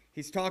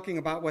 He's talking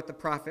about what the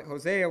prophet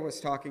Hosea was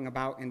talking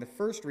about in the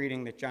first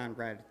reading that John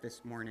read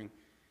this morning.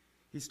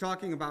 He's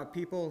talking about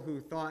people who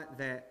thought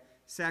that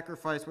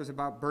sacrifice was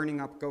about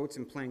burning up goats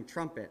and playing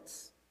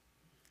trumpets.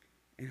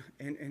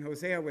 And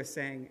Hosea was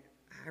saying,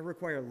 I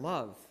require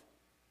love,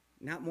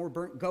 not more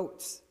burnt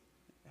goats.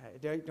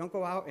 Don't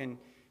go out and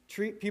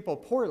treat people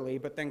poorly,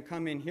 but then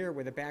come in here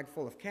with a bag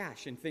full of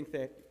cash and think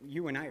that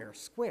you and I are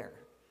square,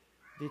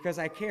 because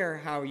I care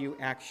how you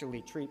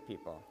actually treat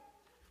people.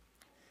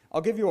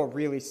 I'll give you a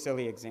really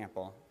silly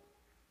example.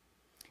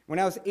 When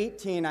I was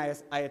 18, I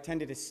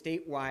attended a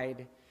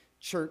statewide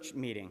church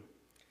meeting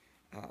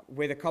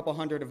with a couple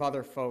hundred of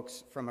other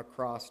folks from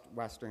across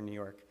Western New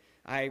York.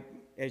 I,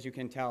 as you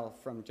can tell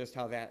from just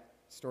how that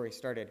story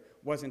started,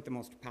 wasn't the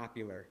most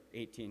popular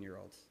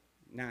 18-year-olds.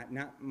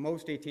 Not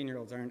most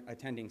 18-year-olds aren't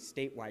attending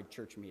statewide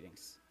church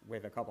meetings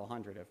with a couple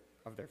hundred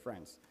of their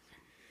friends.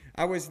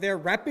 I was there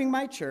repping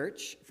my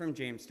church from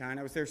Jamestown.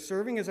 I was there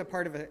serving as a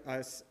part of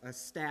a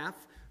staff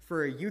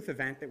for a youth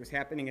event that was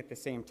happening at the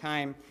same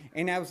time,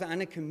 and I was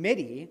on a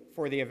committee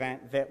for the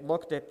event that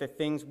looked at the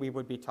things we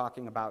would be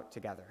talking about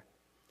together.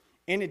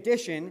 In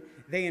addition,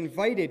 they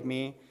invited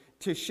me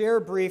to share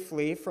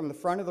briefly from the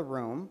front of the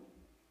room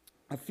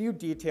a few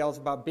details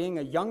about being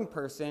a young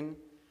person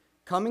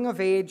coming of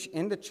age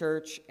in the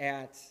church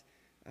at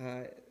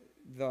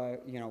the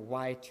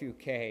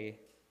Y2K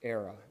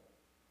era.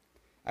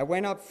 I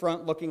went up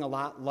front looking a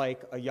lot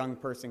like a young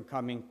person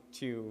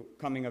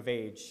coming of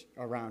age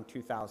around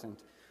 2000.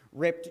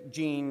 Ripped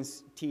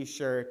jeans,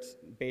 t-shirt,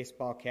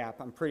 baseball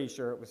cap. I'm pretty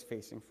sure it was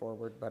facing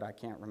forward, but I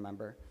can't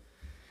remember.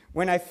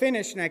 When I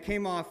finished and I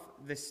came off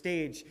the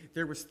stage,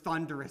 there was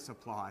thunderous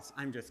applause.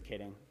 I'm just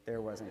kidding.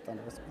 There wasn't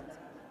thunderous applause.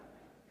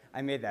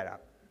 I made that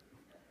up.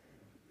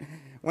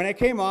 When I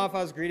came off,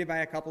 I was greeted by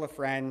a couple of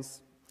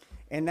friends,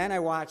 and then I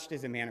watched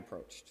as a man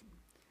approached.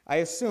 I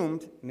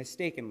assumed,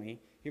 mistakenly,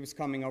 he was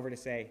coming over to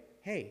say,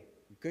 "Hey,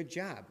 good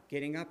job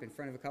getting up in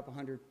front of a couple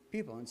hundred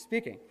people and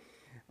speaking."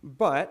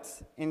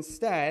 But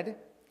instead,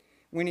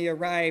 when he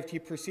arrived, he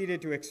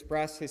proceeded to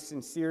express his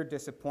sincere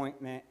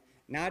disappointment,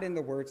 not in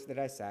the words that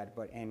I said,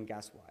 but in,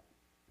 guess what?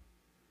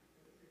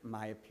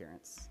 My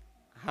appearance,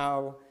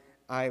 how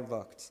I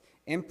looked.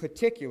 In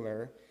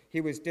particular, he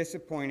was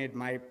disappointed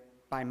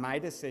by my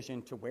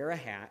decision to wear a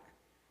hat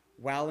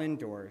while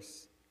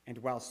indoors and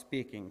while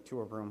speaking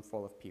to a room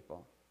full of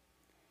people.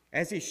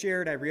 As he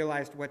shared, I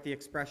realized what the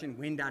expression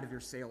 "wind out of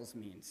your sails"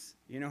 means.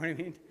 You know what I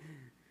mean?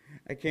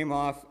 I came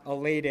off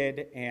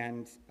elated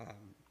and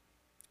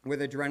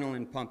with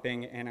adrenaline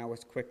pumping, and I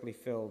was quickly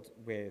filled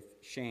with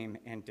shame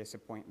and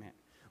disappointment.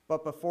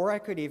 But before I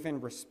could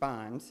even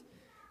respond,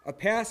 a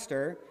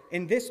pastor,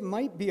 and this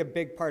might be a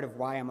big part of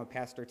why I'm a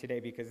pastor today,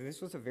 because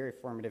this was a very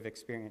formative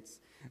experience.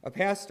 A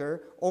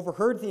pastor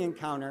overheard the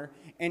encounter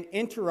and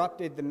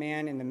interrupted the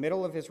man in the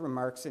middle of his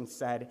remarks and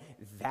said,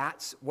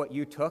 "That's what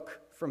you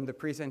took from the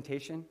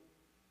presentation?"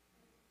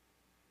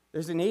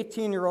 There's an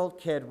 18-year-old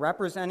kid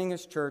representing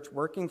his church,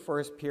 working for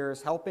his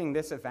peers, helping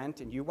this event,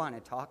 and you want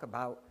to talk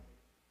about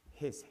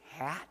his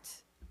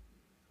hat?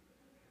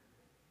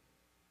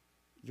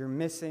 You're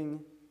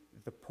missing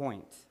the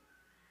point.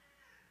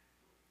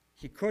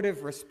 He could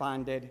have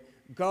responded,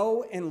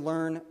 "Go and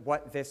learn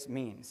what this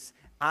means.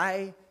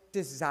 I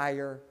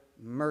desire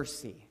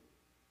mercy,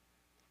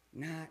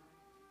 not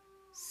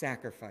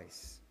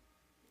sacrifice.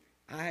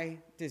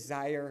 I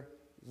desire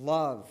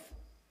love,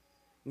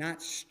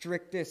 not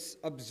strictest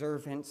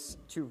observance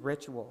to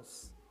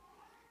rituals."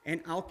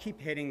 And I'll keep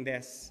hitting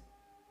this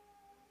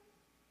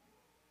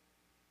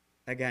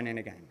again and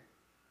again.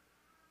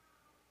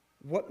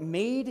 What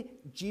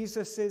made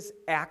Jesus'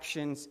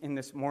 actions in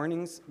this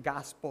morning's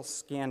gospel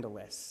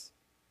scandalous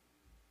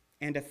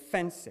and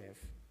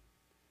offensive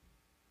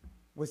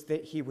was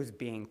that he was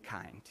being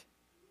kind.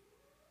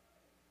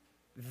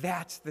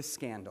 That's the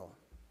scandal,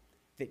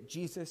 that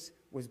Jesus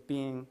was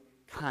being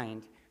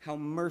kind. How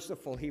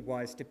merciful he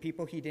was to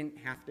people he didn't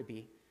have to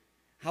be.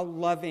 How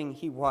loving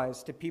he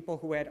was to people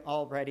who had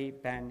already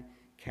been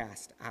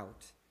cast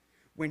out.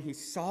 When he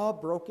saw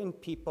broken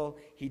people,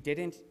 he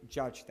didn't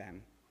judge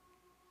them.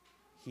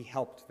 He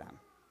helped them.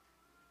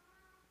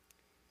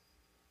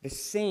 The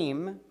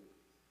same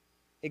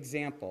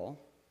example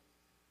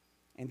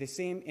and the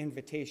same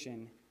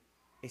invitation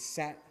is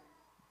set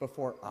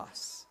before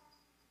us.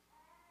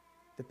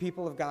 The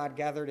people of God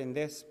gathered in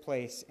this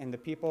place, and the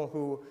people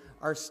who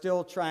are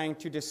still trying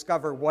to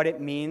discover what it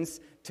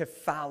means to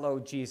follow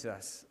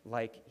Jesus,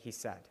 like he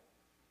said.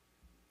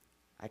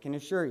 I can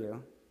assure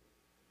you,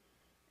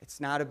 it's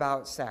not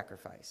about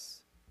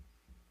sacrifice,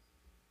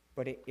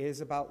 but it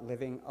is about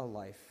living a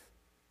life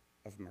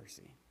of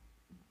mercy.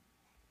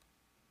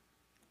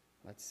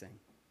 Let's sing.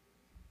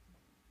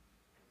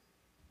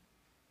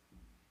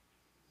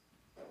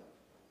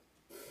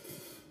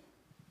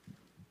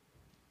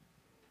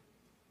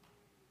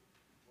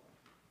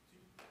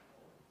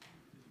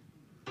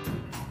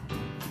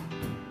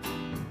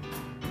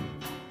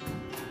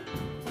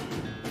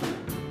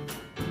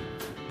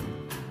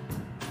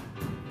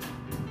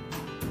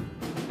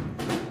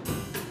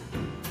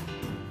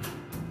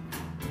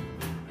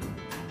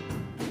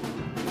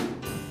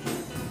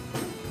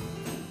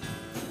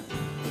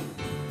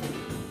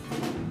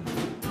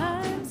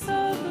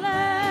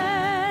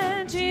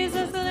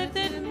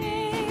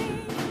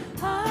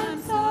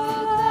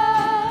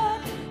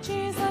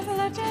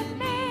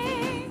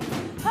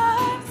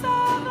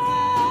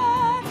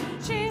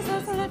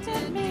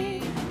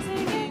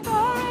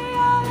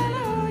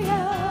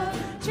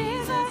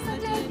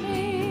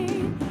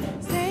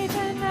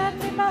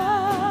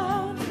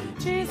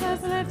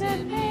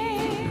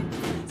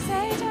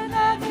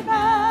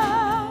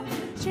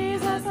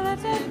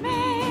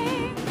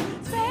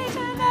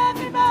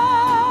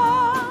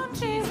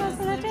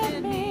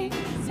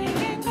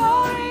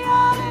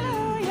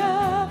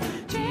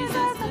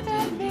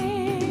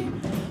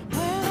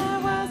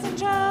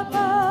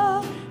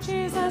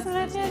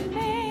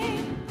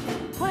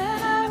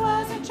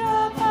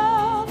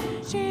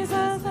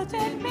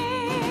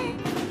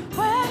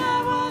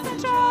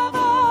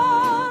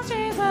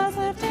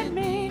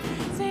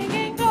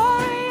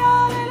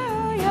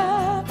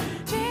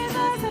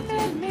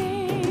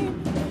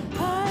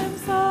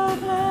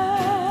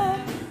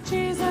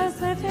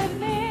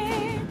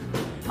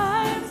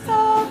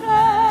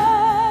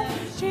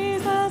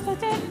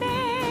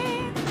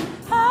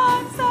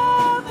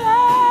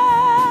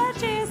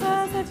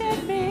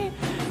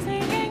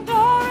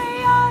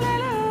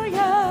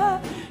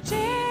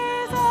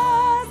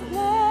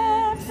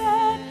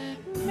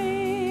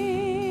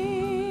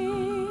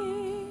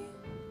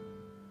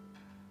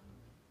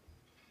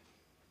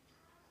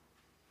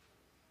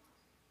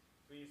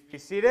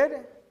 seated.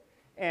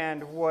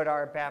 And would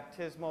our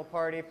baptismal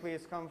party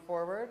please come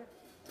forward?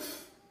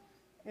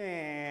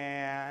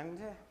 And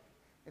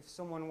if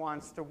someone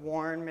wants to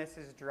warn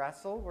Mrs.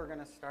 Dressel, we're going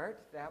to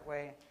start. That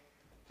way,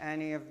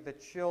 any of the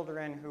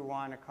children who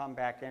want to come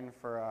back in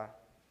for a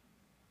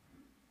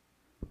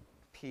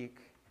peek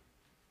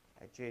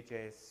at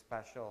JJ's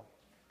special.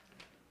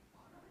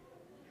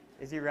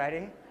 Is he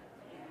ready?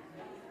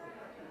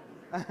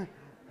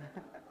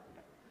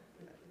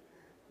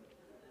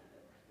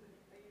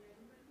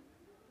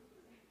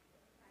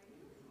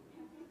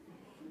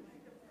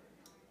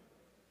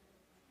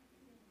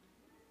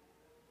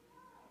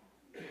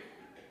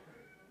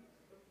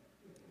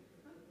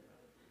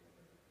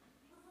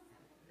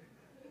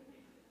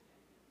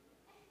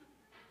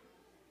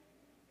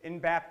 In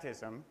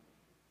baptism,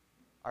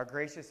 our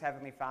gracious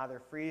Heavenly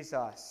Father frees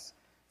us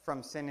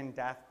from sin and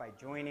death by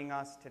joining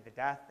us to the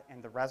death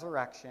and the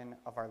resurrection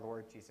of our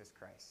Lord Jesus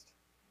Christ.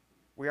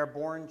 We are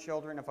born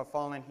children of a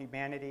fallen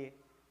humanity.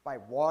 By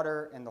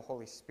water and the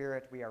Holy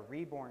Spirit, we are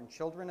reborn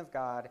children of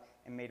God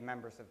and made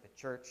members of the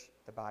church,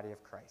 the body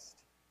of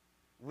Christ.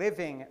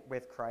 Living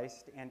with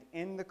Christ and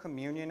in the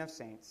communion of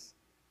saints,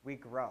 we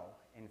grow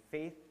in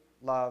faith,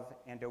 love,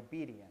 and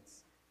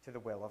obedience to the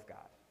will of God.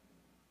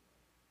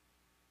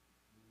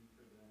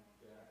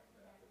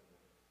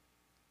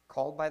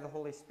 Called by the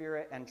Holy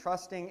Spirit and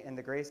trusting in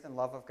the grace and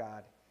love of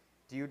God,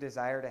 do you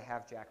desire to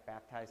have Jack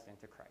baptized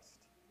into Christ?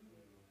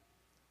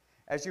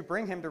 As you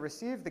bring him to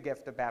receive the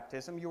gift of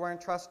baptism, you are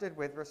entrusted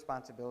with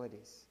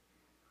responsibilities.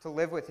 To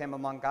live with him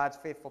among God's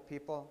faithful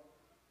people,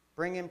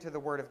 bring him to the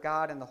Word of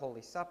God and the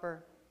Holy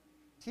Supper,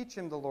 teach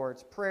him the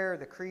Lord's Prayer,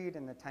 the Creed,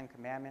 and the Ten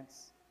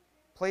Commandments,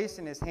 place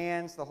in his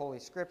hands the Holy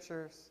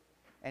Scriptures,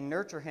 and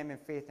nurture him in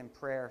faith and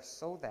prayer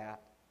so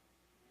that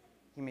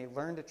he may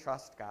learn to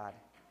trust God,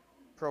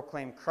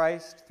 proclaim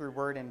Christ through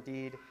word and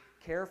deed,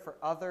 care for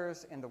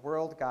others in the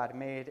world God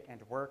made,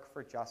 and work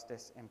for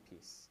justice and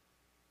peace.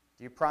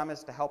 Do you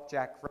promise to help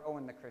Jack grow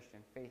in the Christian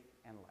faith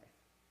and life?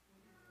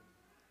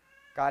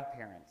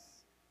 Godparents,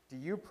 do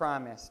you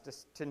promise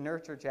to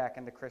nurture Jack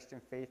in the Christian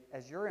faith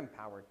as you're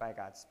empowered by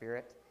God's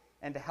Spirit,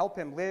 and to help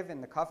him live in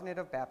the covenant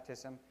of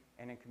baptism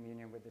and in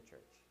communion with the church?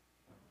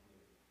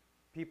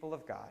 People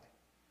of God,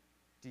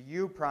 do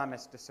you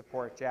promise to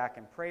support Jack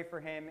and pray for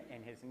him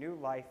in his new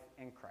life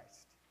in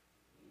Christ?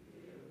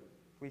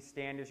 Please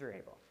stand as you're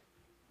able.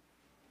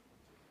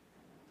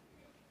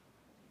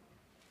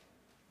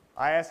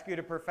 I ask you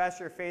to profess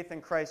your faith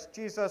in Christ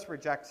Jesus,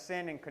 reject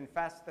sin, and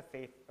confess the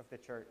faith of the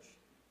church.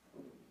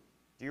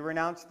 Do you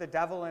renounce the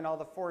devil and all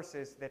the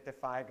forces that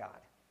defy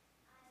God?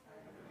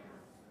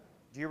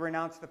 Do you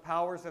renounce the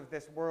powers of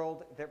this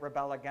world that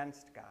rebel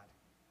against God?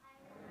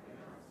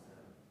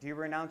 Do you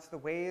renounce the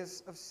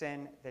ways of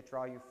sin that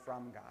draw you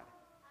from God?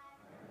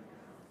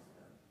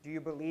 Do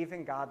you believe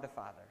in God the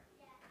Father?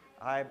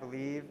 I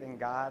believe in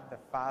God the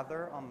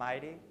Father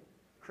Almighty,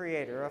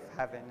 creator of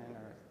heaven and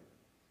earth.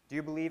 Do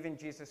you believe in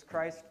Jesus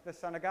Christ, the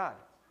Son of God?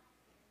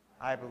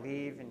 I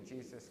believe in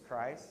Jesus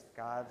Christ,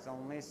 God's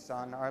only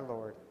Son, our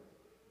Lord.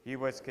 He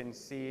was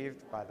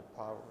conceived by the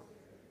power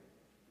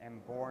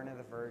and born of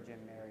the Virgin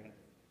Mary.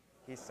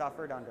 He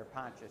suffered under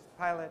Pontius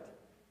Pilate,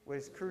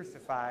 was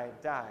crucified,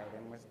 died,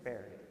 and was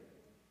buried.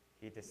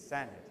 He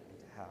descended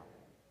into hell.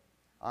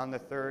 On the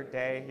third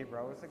day, he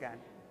rose again.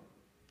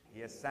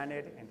 He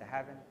ascended into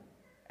heaven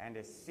and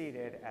is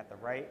seated at the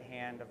right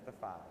hand of the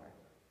Father.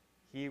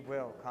 He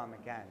will come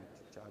again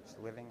to judge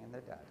the living and the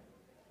dead.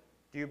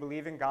 Do you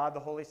believe in God the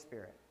Holy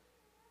Spirit?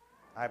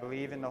 I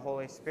believe in the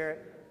Holy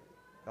Spirit,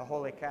 the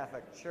Holy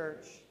Catholic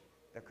Church,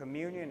 the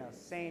communion of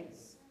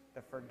saints,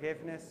 the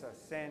forgiveness of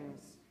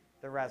sins,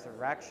 the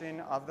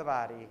resurrection of the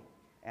body,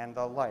 and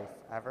the life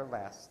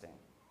everlasting.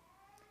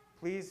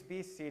 Please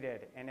be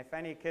seated, and if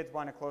any kids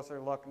want a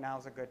closer look,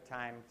 now's a good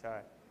time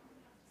to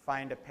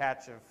find a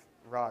patch of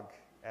rug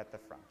at the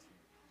front.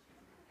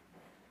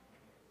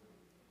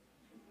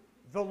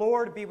 The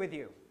Lord be with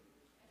you.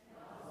 And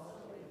also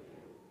with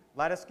you.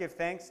 Let us give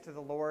thanks to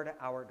the Lord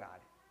our God.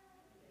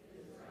 It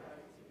is right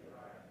to give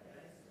our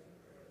thanks and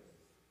praise.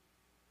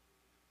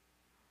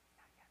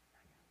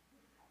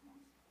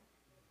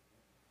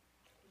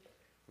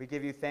 We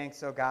give you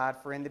thanks, O God,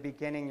 for in the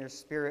beginning your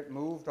Spirit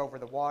moved over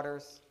the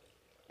waters,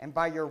 and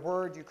by your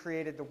word you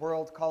created the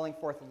world, calling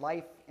forth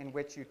life in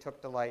which you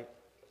took delight.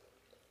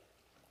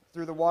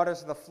 Through the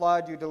waters of the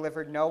flood you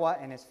delivered Noah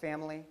and his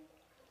family.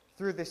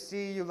 Through the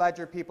sea you led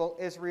your people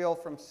Israel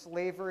from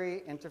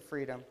slavery into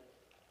freedom.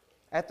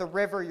 At the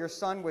river your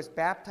son was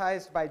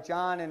baptized by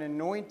John and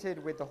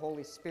anointed with the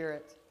Holy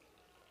Spirit.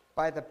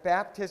 By the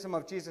baptism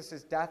of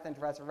Jesus' death and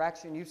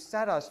resurrection, you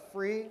set us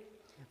free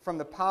from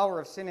the power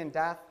of sin and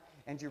death,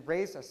 and you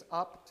raise us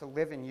up to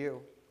live in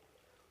you.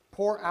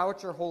 Pour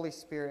out your Holy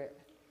Spirit,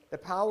 the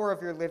power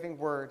of your living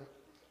word,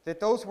 that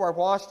those who are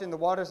washed in the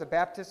waters of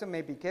baptism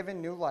may be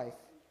given new life.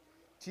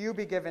 To you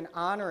be given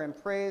honor and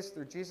praise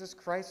through Jesus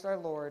Christ our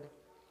Lord,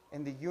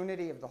 in the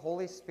unity of the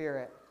Holy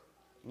Spirit,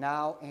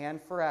 now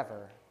and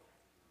forever.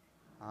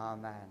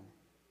 Amen.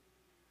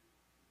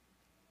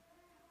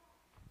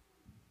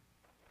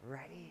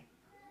 Ready?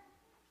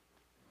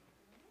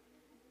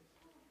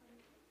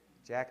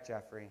 Jack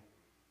Jeffrey,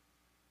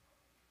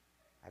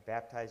 I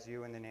baptize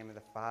you in the name of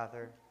the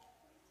Father,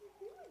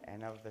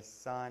 and of the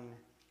Son,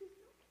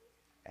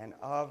 and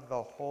of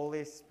the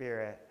Holy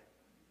Spirit.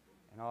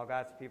 And all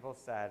God's people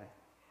said,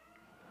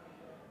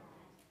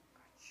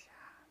 good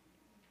job.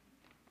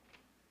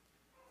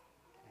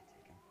 Can I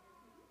take him?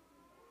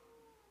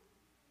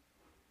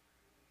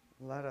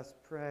 Let us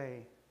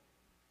pray.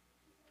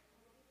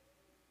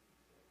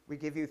 We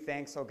give you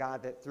thanks, O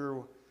God, that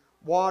through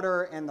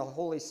water and the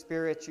Holy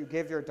Spirit you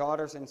give your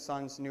daughters and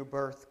sons new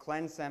birth,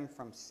 cleanse them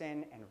from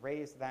sin, and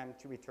raise them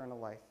to eternal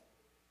life.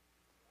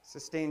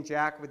 Sustain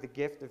Jack with the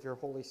gift of your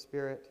Holy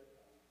Spirit,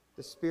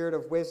 the spirit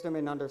of wisdom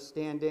and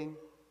understanding,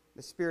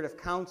 the spirit of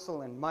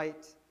counsel and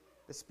might,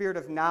 the spirit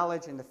of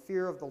knowledge and the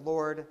fear of the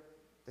Lord,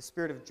 the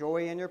spirit of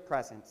joy in your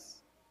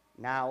presence,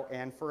 now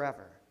and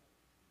forever.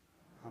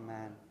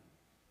 Amen.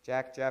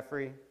 Jack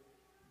Jeffrey,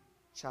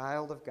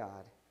 child of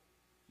God,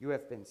 you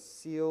have been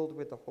sealed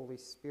with the Holy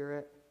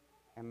Spirit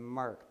and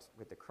marked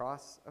with the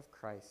cross of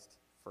Christ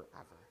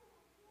forever.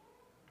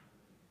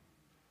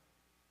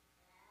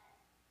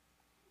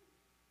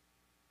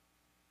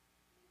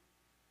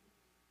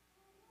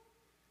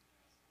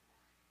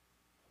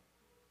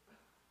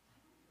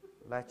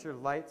 Let your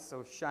light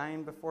so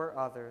shine before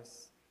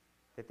others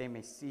that they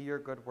may see your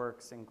good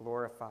works and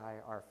glorify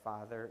our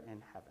Father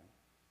in heaven.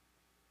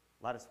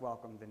 Let us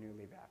welcome the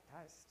newly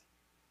baptized.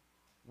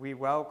 We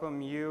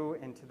welcome you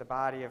into the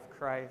body of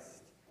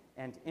Christ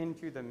and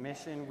into the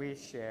mission we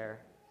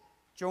share.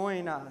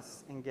 Join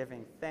us in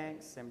giving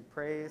thanks and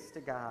praise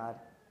to God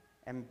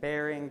and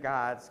bearing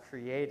God's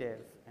creative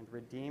and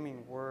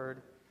redeeming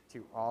word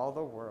to all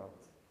the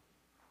world.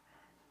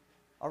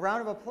 A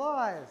round of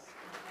applause.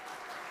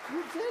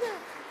 You did it.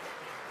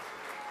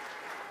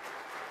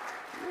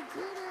 You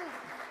did it.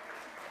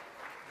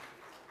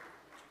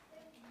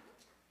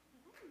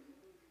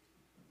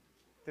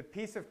 The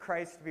peace of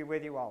Christ be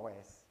with you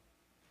always.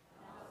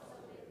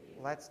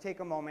 Let's take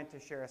a moment to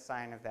share a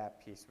sign of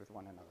that peace with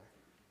one another.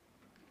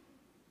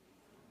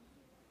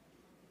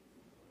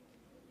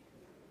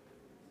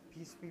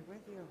 Peace be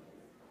with you.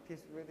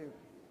 Peace be with you.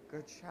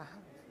 Good job.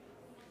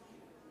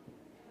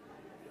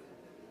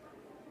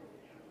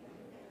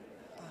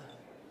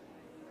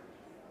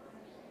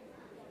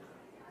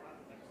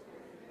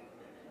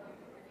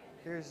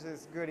 Here's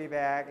this goodie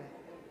bag.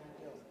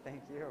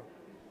 Thank you.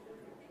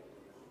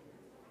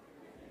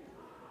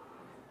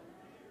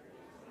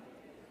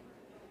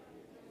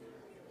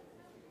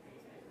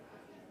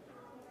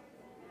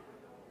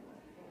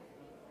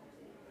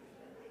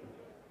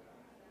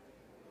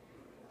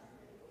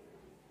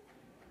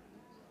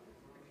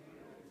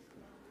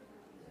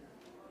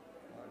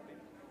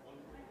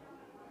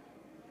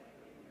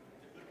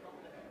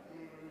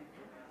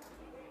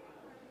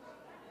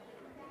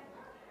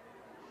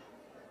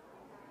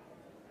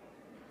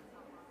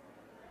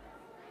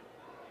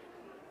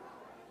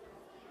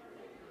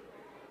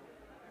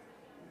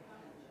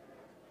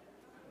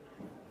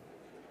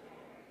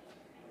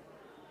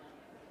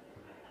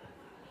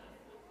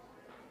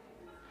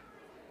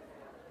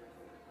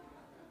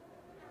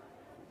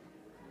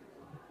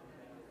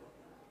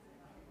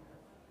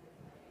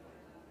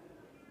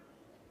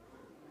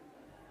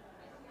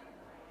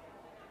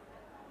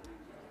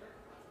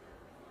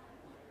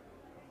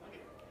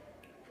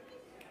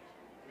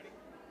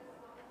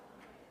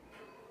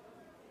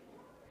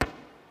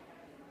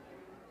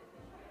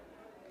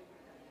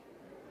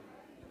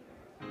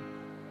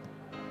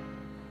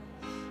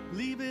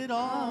 Leave it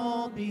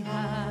all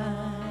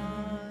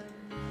behind.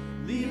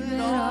 Leave it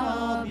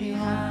all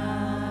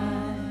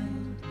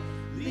behind.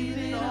 Leave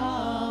it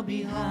all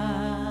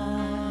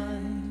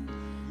behind.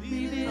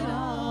 Leave it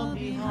all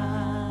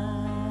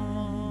behind.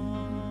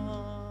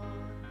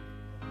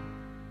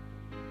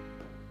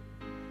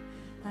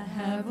 I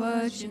have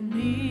what you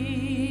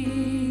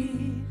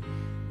need,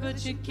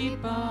 but you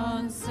keep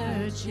on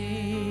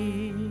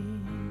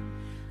searching.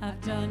 I've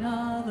done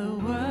all the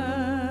work,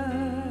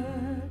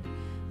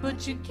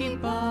 but you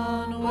keep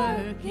on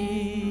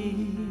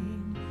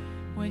working.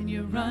 When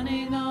you're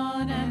running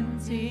on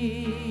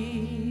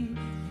empty,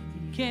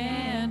 you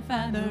can't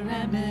find the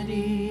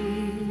remedy.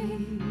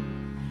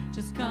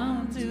 Just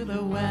come to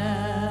the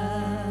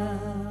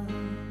well.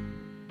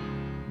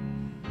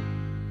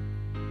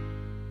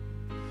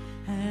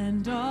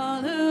 And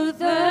all who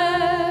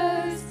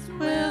thirst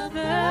will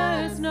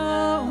thirst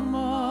no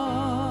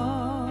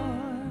more.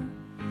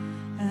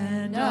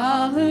 And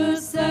all who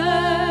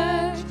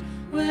search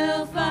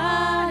will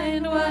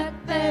find what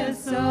their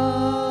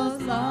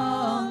souls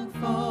long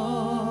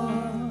for.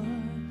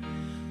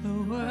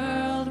 The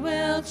world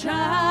will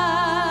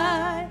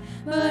try,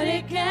 but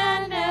it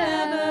can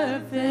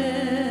never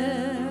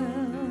fill.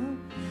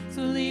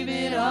 So leave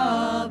it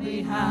all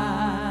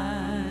behind.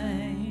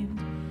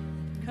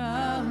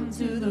 Come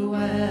to the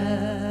well.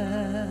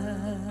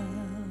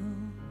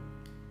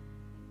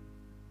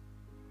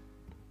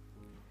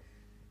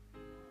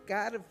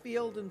 God of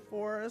field and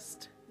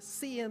forest,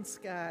 sea and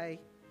sky,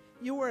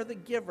 you are the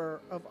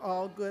giver of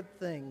all good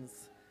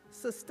things.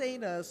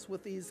 Sustain us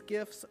with these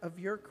gifts of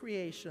your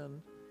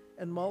creation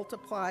and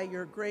multiply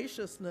your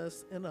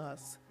graciousness in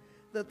us,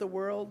 that the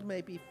world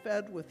may be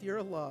fed with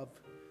your love.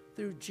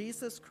 Through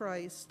Jesus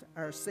Christ,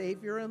 our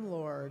Savior and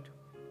Lord.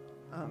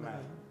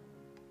 Amen.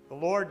 The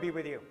Lord be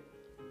with you.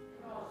 And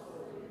also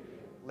with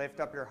you. Lift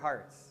up your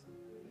hearts.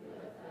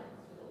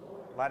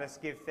 Let us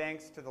give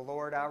thanks to the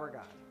Lord our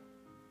God.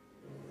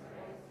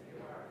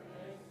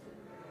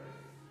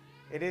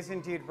 It is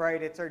indeed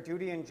right, it's our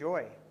duty and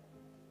joy,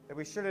 that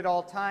we should at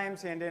all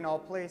times and in all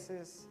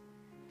places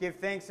give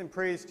thanks and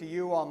praise to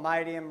you,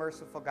 almighty and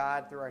merciful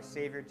God, through our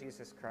Savior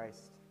Jesus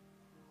Christ,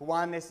 who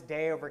on this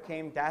day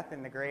overcame death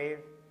in the grave,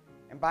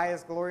 and by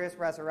his glorious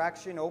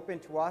resurrection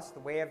opened to us the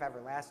way of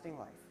everlasting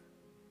life.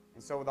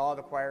 And so with all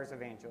the choirs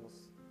of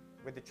angels,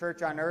 with the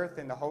church on earth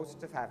and the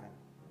hosts of heaven,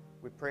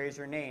 we praise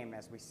your name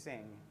as we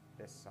sing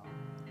this song.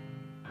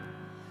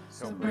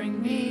 So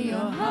bring me your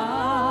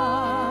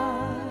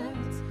heart,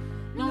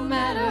 no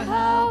matter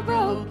how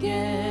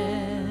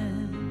broken.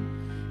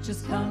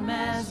 Just come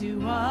as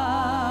you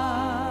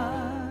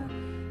are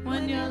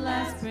when your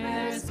last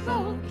prayer is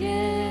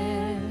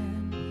spoken.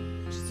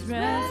 Just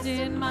rest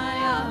in my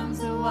arms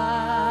a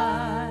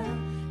while.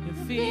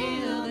 You'll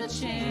feel the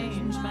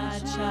change, my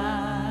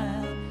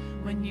child,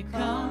 when you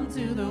come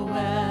to the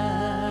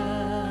well.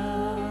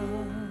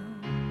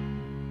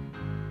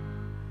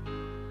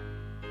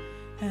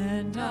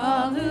 And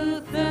all who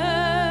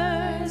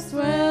thirst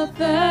will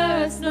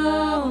thirst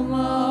no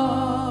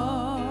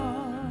more,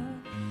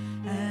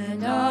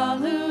 and all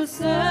who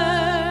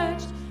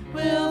search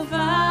will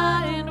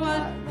find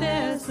what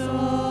their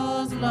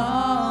souls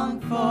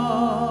long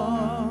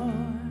for.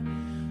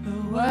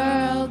 The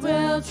world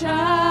will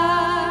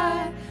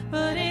try,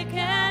 but it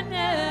can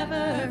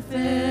never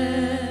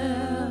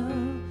fill.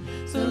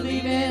 So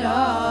leave it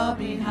all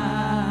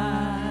behind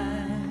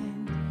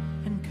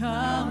and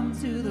come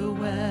to the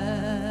well.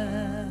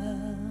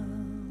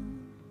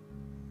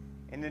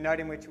 In the night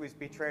in which he was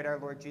betrayed, our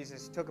Lord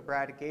Jesus took a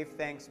bread, gave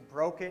thanks,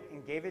 broke it,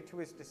 and gave it to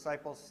his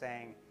disciples,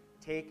 saying,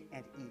 "Take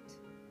and eat.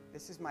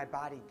 This is my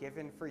body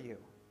given for you.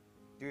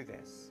 Do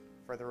this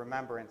for the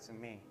remembrance of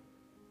me."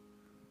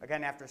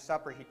 Again, after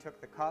supper, he took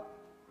the cup,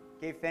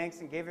 gave thanks,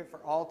 and gave it for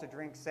all to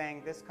drink,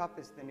 saying, "This cup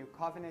is the new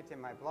covenant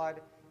in my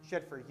blood,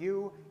 shed for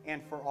you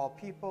and for all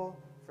people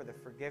for the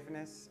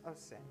forgiveness of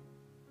sin.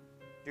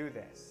 Do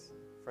this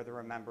for the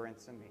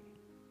remembrance of me."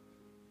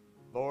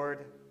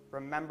 Lord,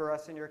 remember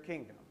us in your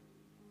kingdom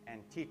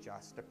and teach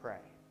us to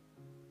pray.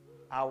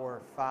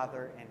 Our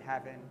Father in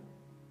heaven,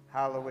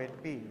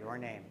 hallowed be your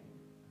name.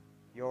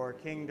 Your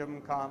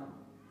kingdom come,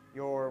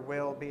 your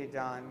will be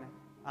done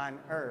on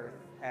earth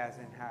as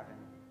in heaven.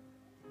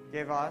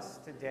 Give us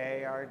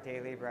today our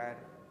daily bread.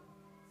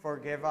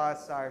 Forgive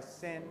us our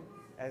sin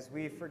as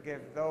we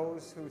forgive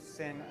those who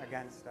sin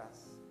against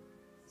us.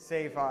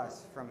 Save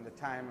us from the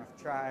time of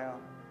trial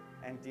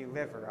and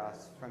deliver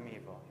us from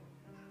evil.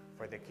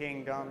 For the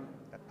kingdom,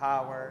 the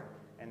power,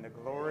 and the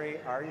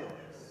glory are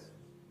yours,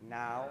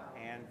 now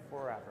and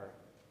forever.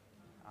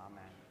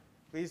 Amen.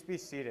 Please be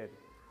seated.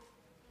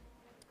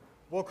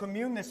 We'll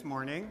commune this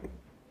morning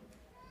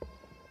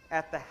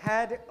at the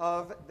head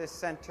of the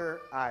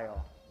center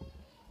aisle.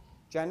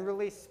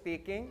 Generally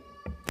speaking,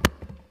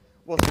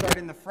 we'll start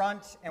in the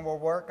front and we'll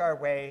work our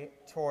way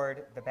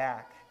toward the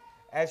back.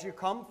 As you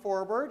come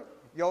forward,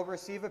 you'll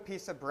receive a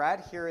piece of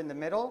bread here in the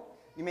middle.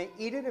 You may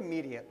eat it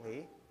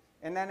immediately.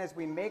 And then as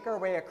we make our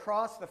way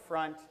across the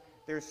front,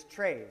 there's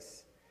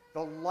trays.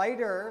 The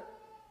lighter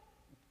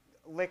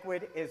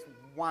liquid is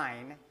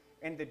wine,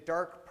 and the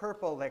dark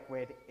purple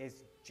liquid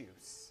is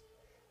juice.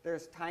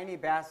 There's tiny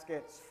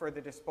baskets for the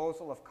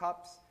disposal of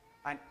cups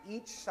on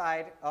each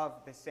side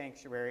of the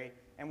sanctuary,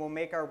 and we'll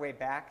make our way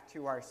back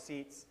to our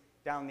seats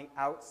down the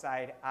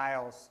outside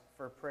aisles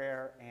for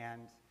prayer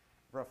and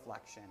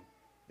reflection.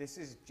 This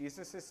is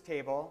Jesus'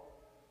 table.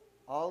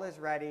 All is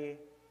ready,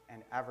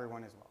 and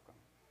everyone is welcome.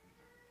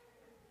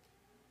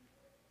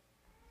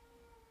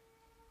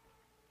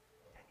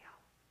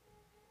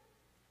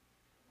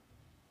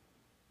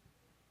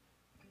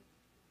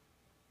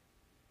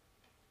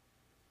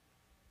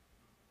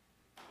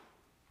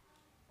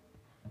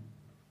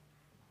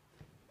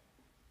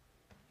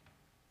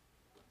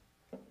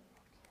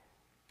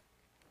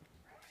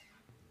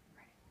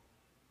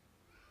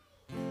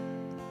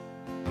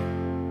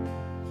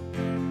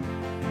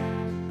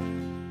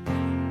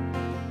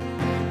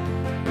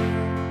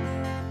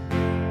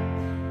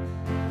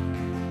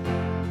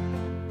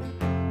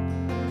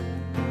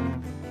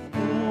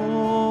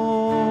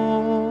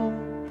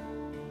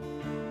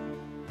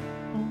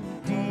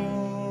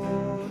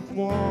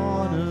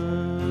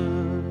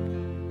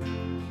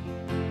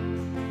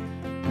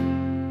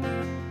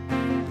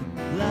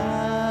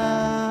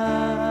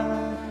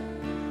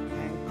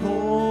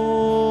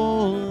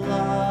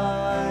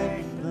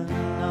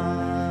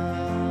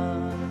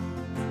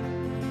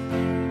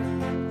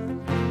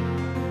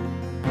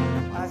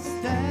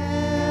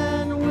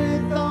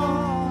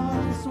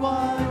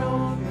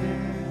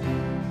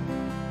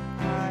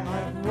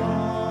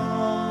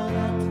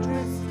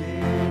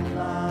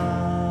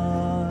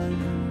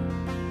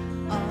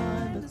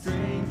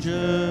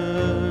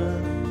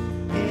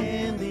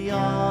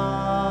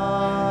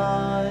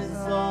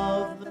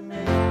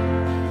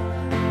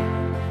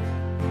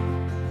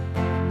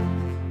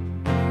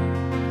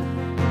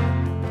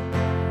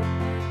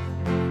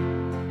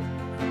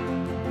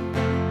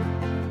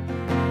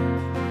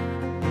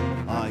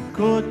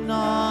 could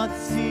not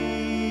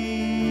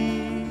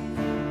see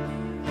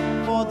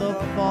for the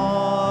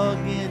fog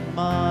in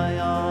my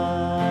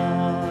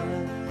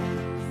eyes.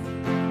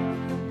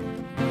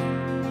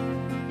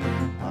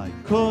 I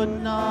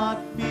could not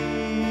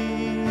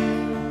feel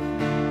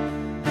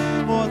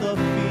for the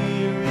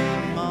fear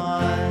in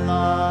my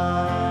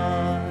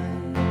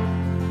life.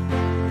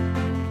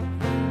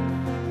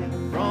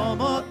 And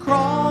from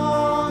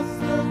across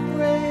the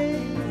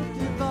great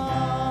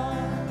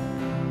divide,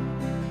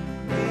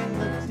 in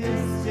the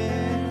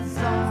distance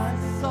I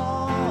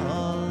saw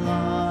a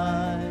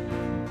light.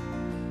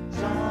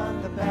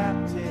 John the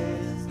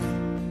Baptist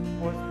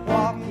was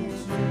walking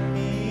to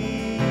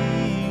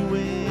me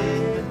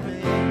with a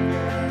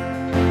finger.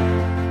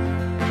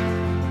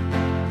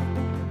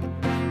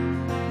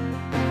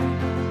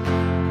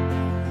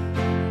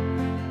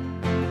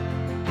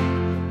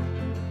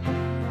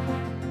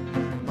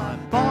 My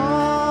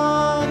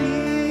body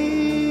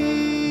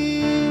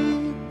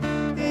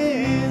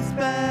is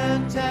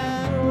bent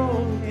and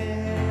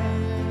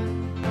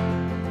broken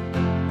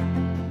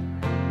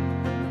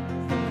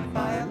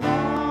by a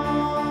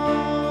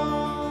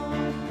long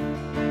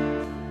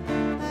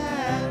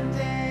and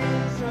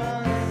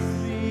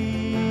dangerous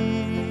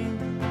sleep.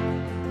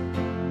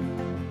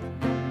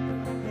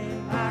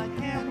 I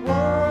can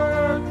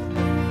work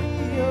the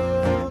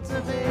fields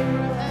of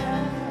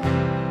Abraham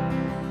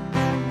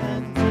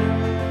and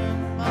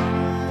turn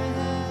my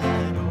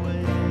head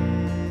away.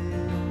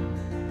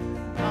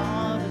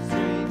 Not a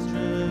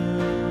stranger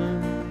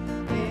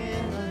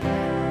in the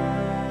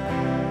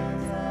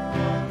lands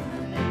of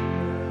the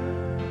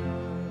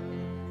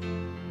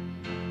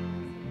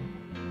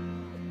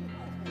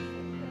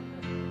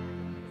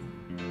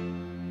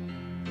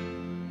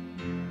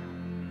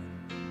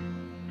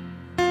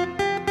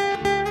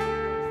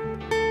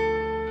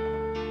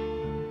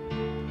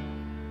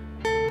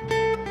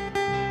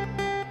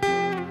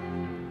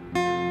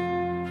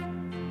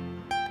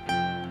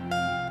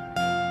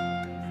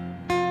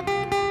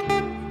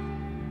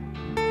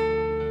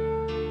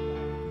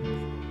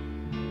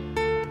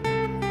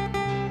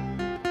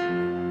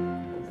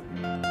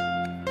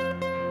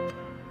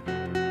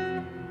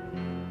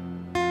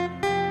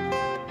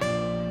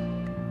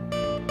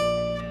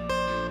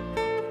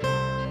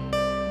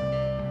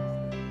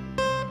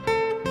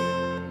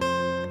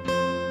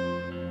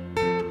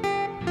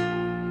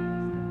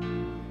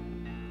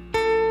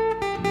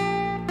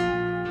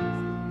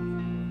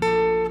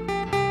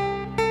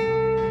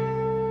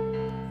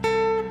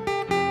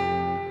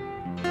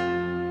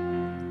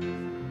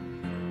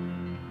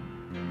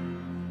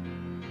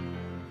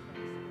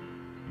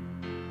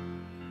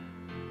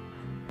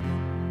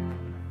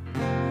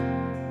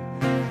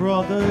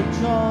Brother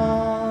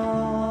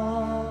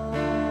John,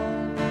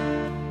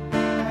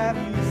 have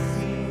you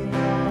seen the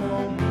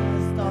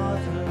homeless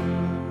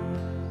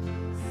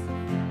daughters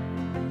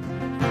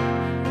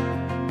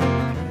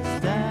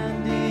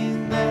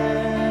standing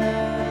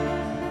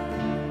there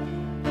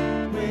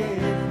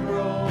with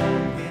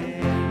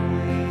broken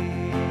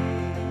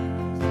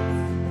wings?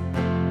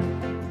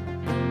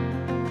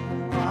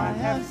 I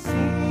have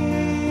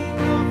seen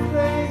your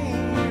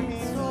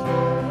flaming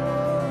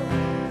swords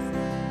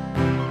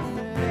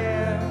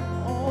there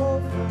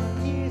over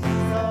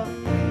east of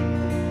me.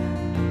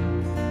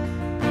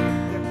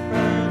 They're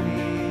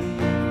burning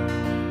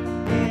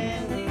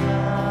in the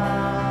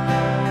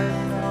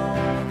eyes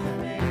of the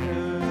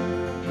Maker.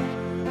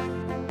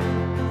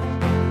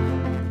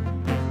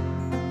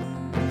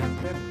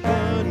 They're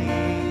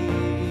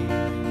burning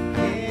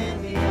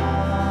in the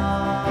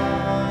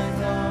eyes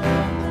of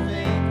the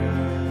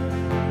Maker.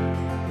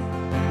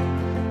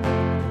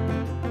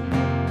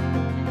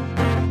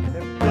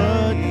 They're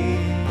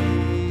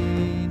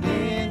burning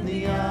in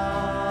the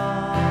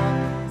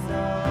eyes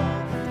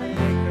of the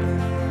Maker.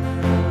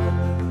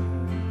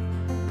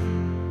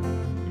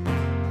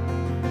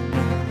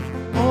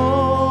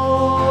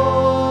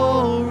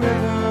 Oh,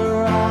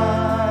 river,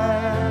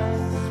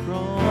 rise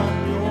from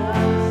your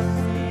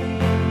sea.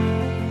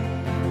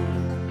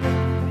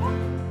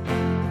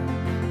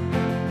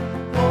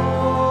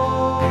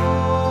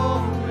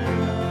 Oh,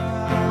 river,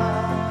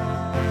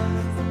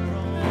 rise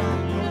from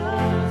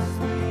your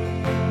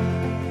sea.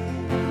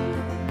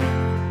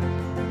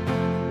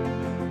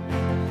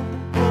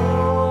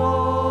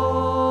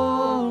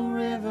 Oh,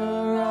 river,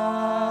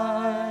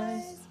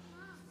 rise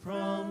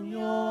from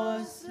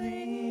your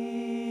sleep.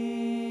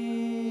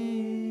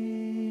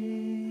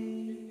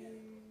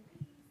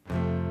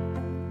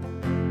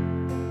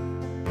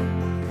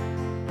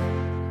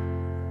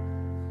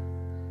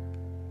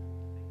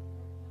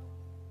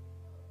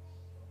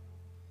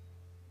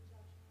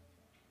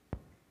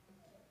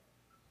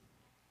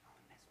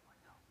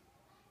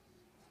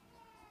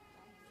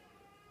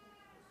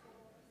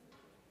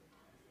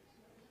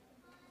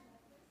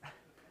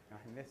 I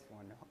missed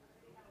one. No.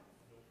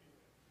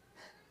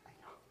 I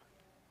know.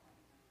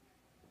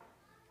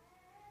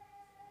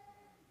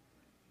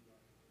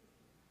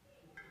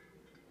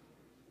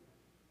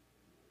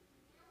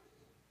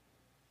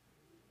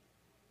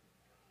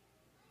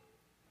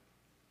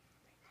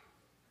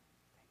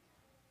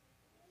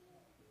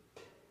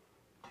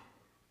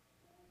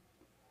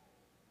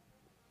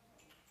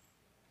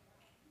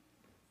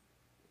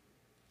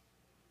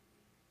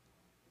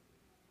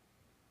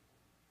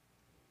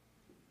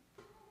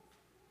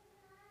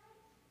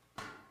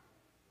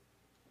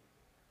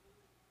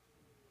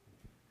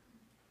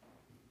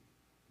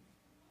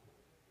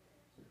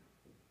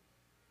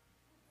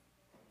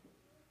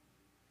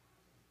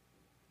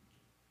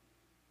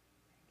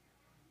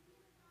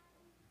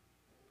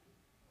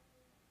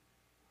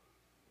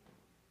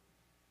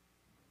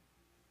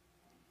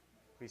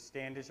 Please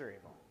stand as you're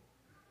able.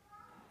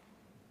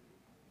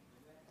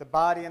 The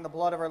body and the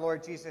blood of our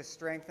Lord Jesus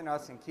strengthen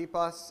us and keep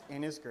us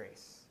in his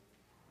grace.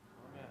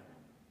 Amen.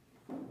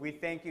 We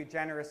thank you,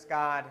 generous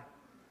God,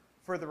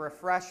 for the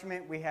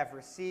refreshment we have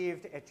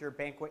received at your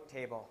banquet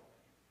table.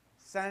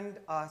 Send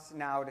us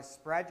now to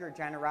spread your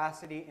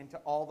generosity into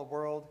all the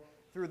world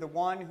through the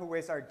one who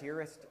is our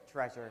dearest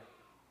treasure,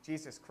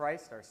 Jesus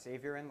Christ, our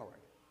Savior and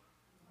Lord.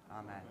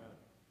 Amen.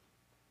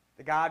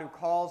 The God who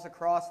calls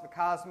across the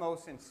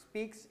cosmos and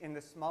speaks in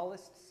the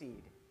smallest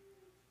seed,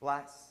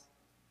 bless,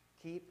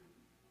 keep,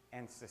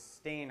 and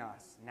sustain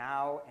us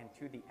now and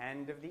to the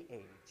end of the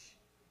age.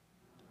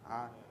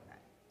 Amen.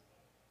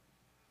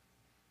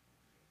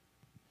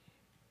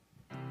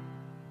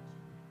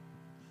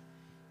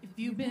 If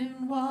you've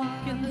been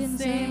walking the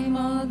same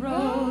old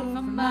road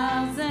for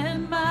miles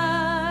and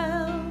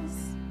miles,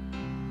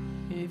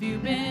 if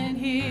you've been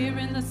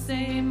hearing the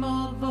same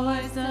old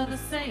voice of the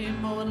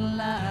same old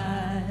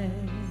lies,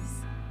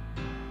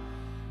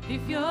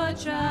 if you're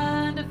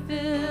trying to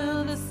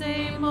fill the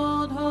same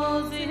old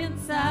holes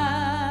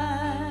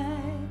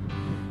inside,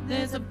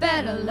 there's a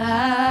better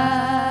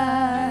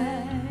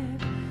life.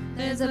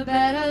 There's a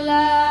better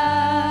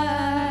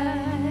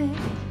life.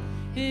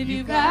 If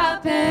you've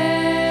got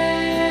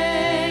pain,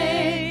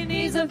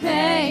 he's a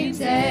pain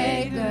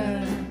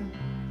taker.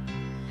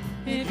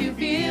 If you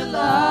feel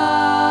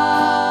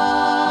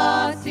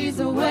lost, he's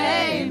a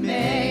way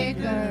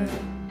maker.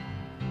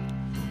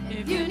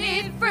 If you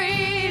need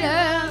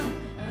freedom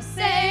or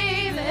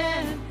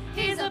saving,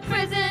 he's a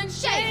prison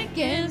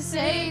shaking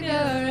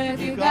savior. If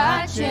you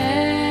got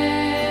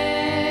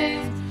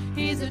chains,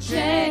 he's a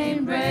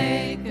chain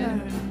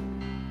breaker.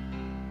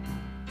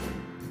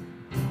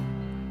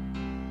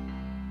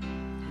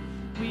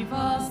 We've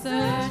all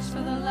searched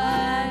for the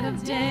light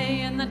of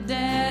day in the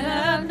dead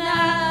of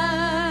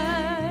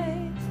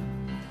night.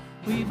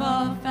 We've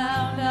all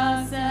found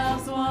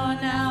ourselves worn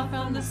out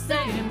from the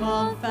same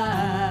old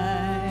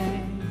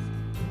fight.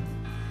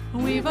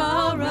 We've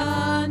all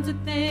run to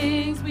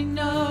things we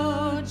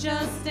know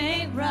just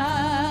ain't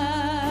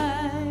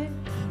right.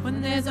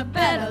 When there's a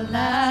better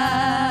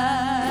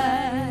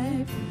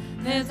life,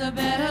 there's a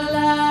better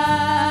life.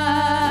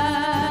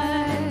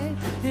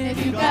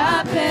 If you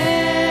got pain,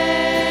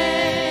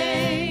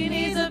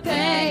 he's a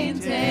pain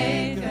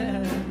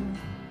taker.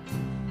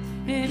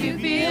 If you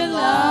feel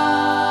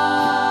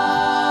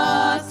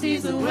lost,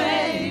 he's a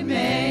way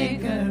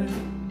maker.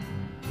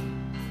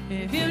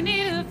 If you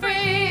need a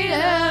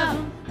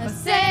freedom, a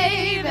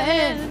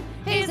saving,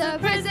 he's a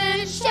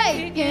prison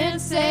shaking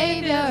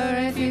savior.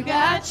 If you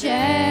got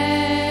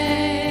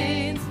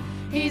chains,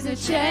 he's a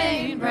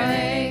chain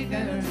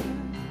breaker.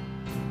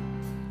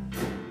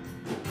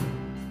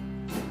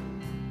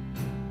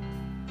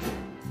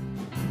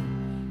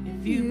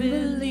 If you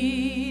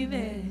believe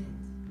it,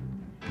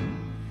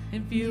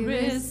 if you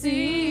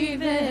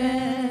receive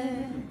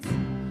it,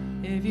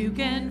 if you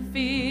can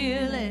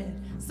feel it,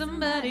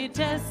 somebody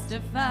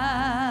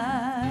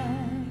testify.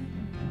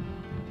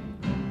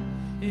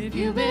 If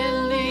you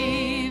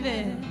believe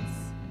it,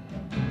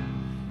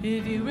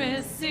 if you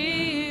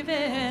receive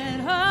it,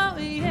 oh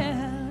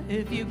yeah.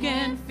 If you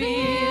can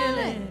feel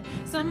it,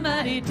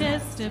 somebody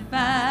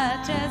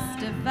testify,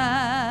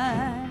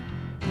 testify.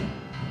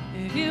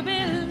 If you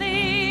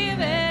believe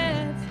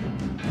it,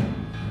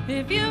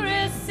 if you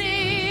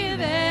receive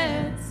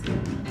it,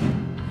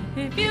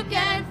 if you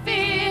can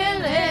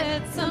feel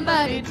it,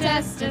 somebody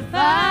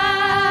testify.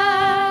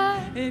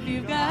 If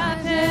you've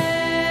got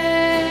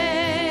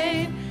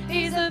pain,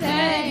 he's a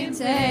pain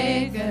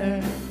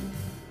taker.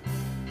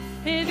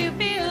 If you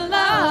feel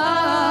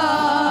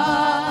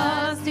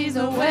lost, he's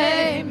a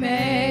way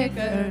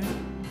maker.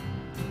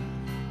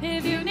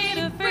 If you need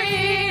a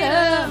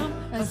freedom,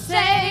 a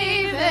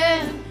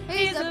saving,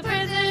 he's a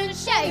prison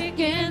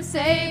shaking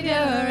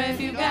savior.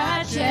 If you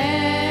got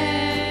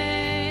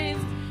chains,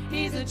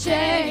 he's a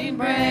chain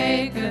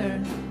breaker.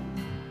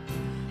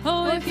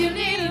 Oh, if you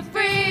need a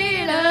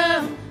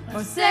freedom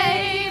or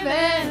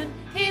saving,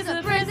 he's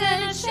a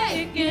prison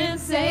shaking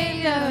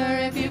savior.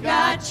 If you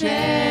got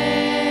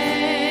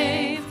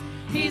chains,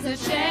 he's a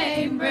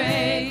chain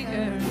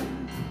breaker.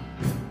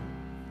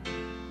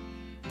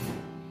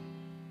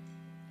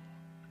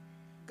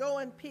 Go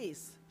in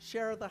peace,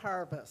 share the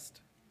harvest.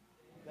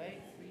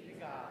 Thanks be to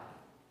God.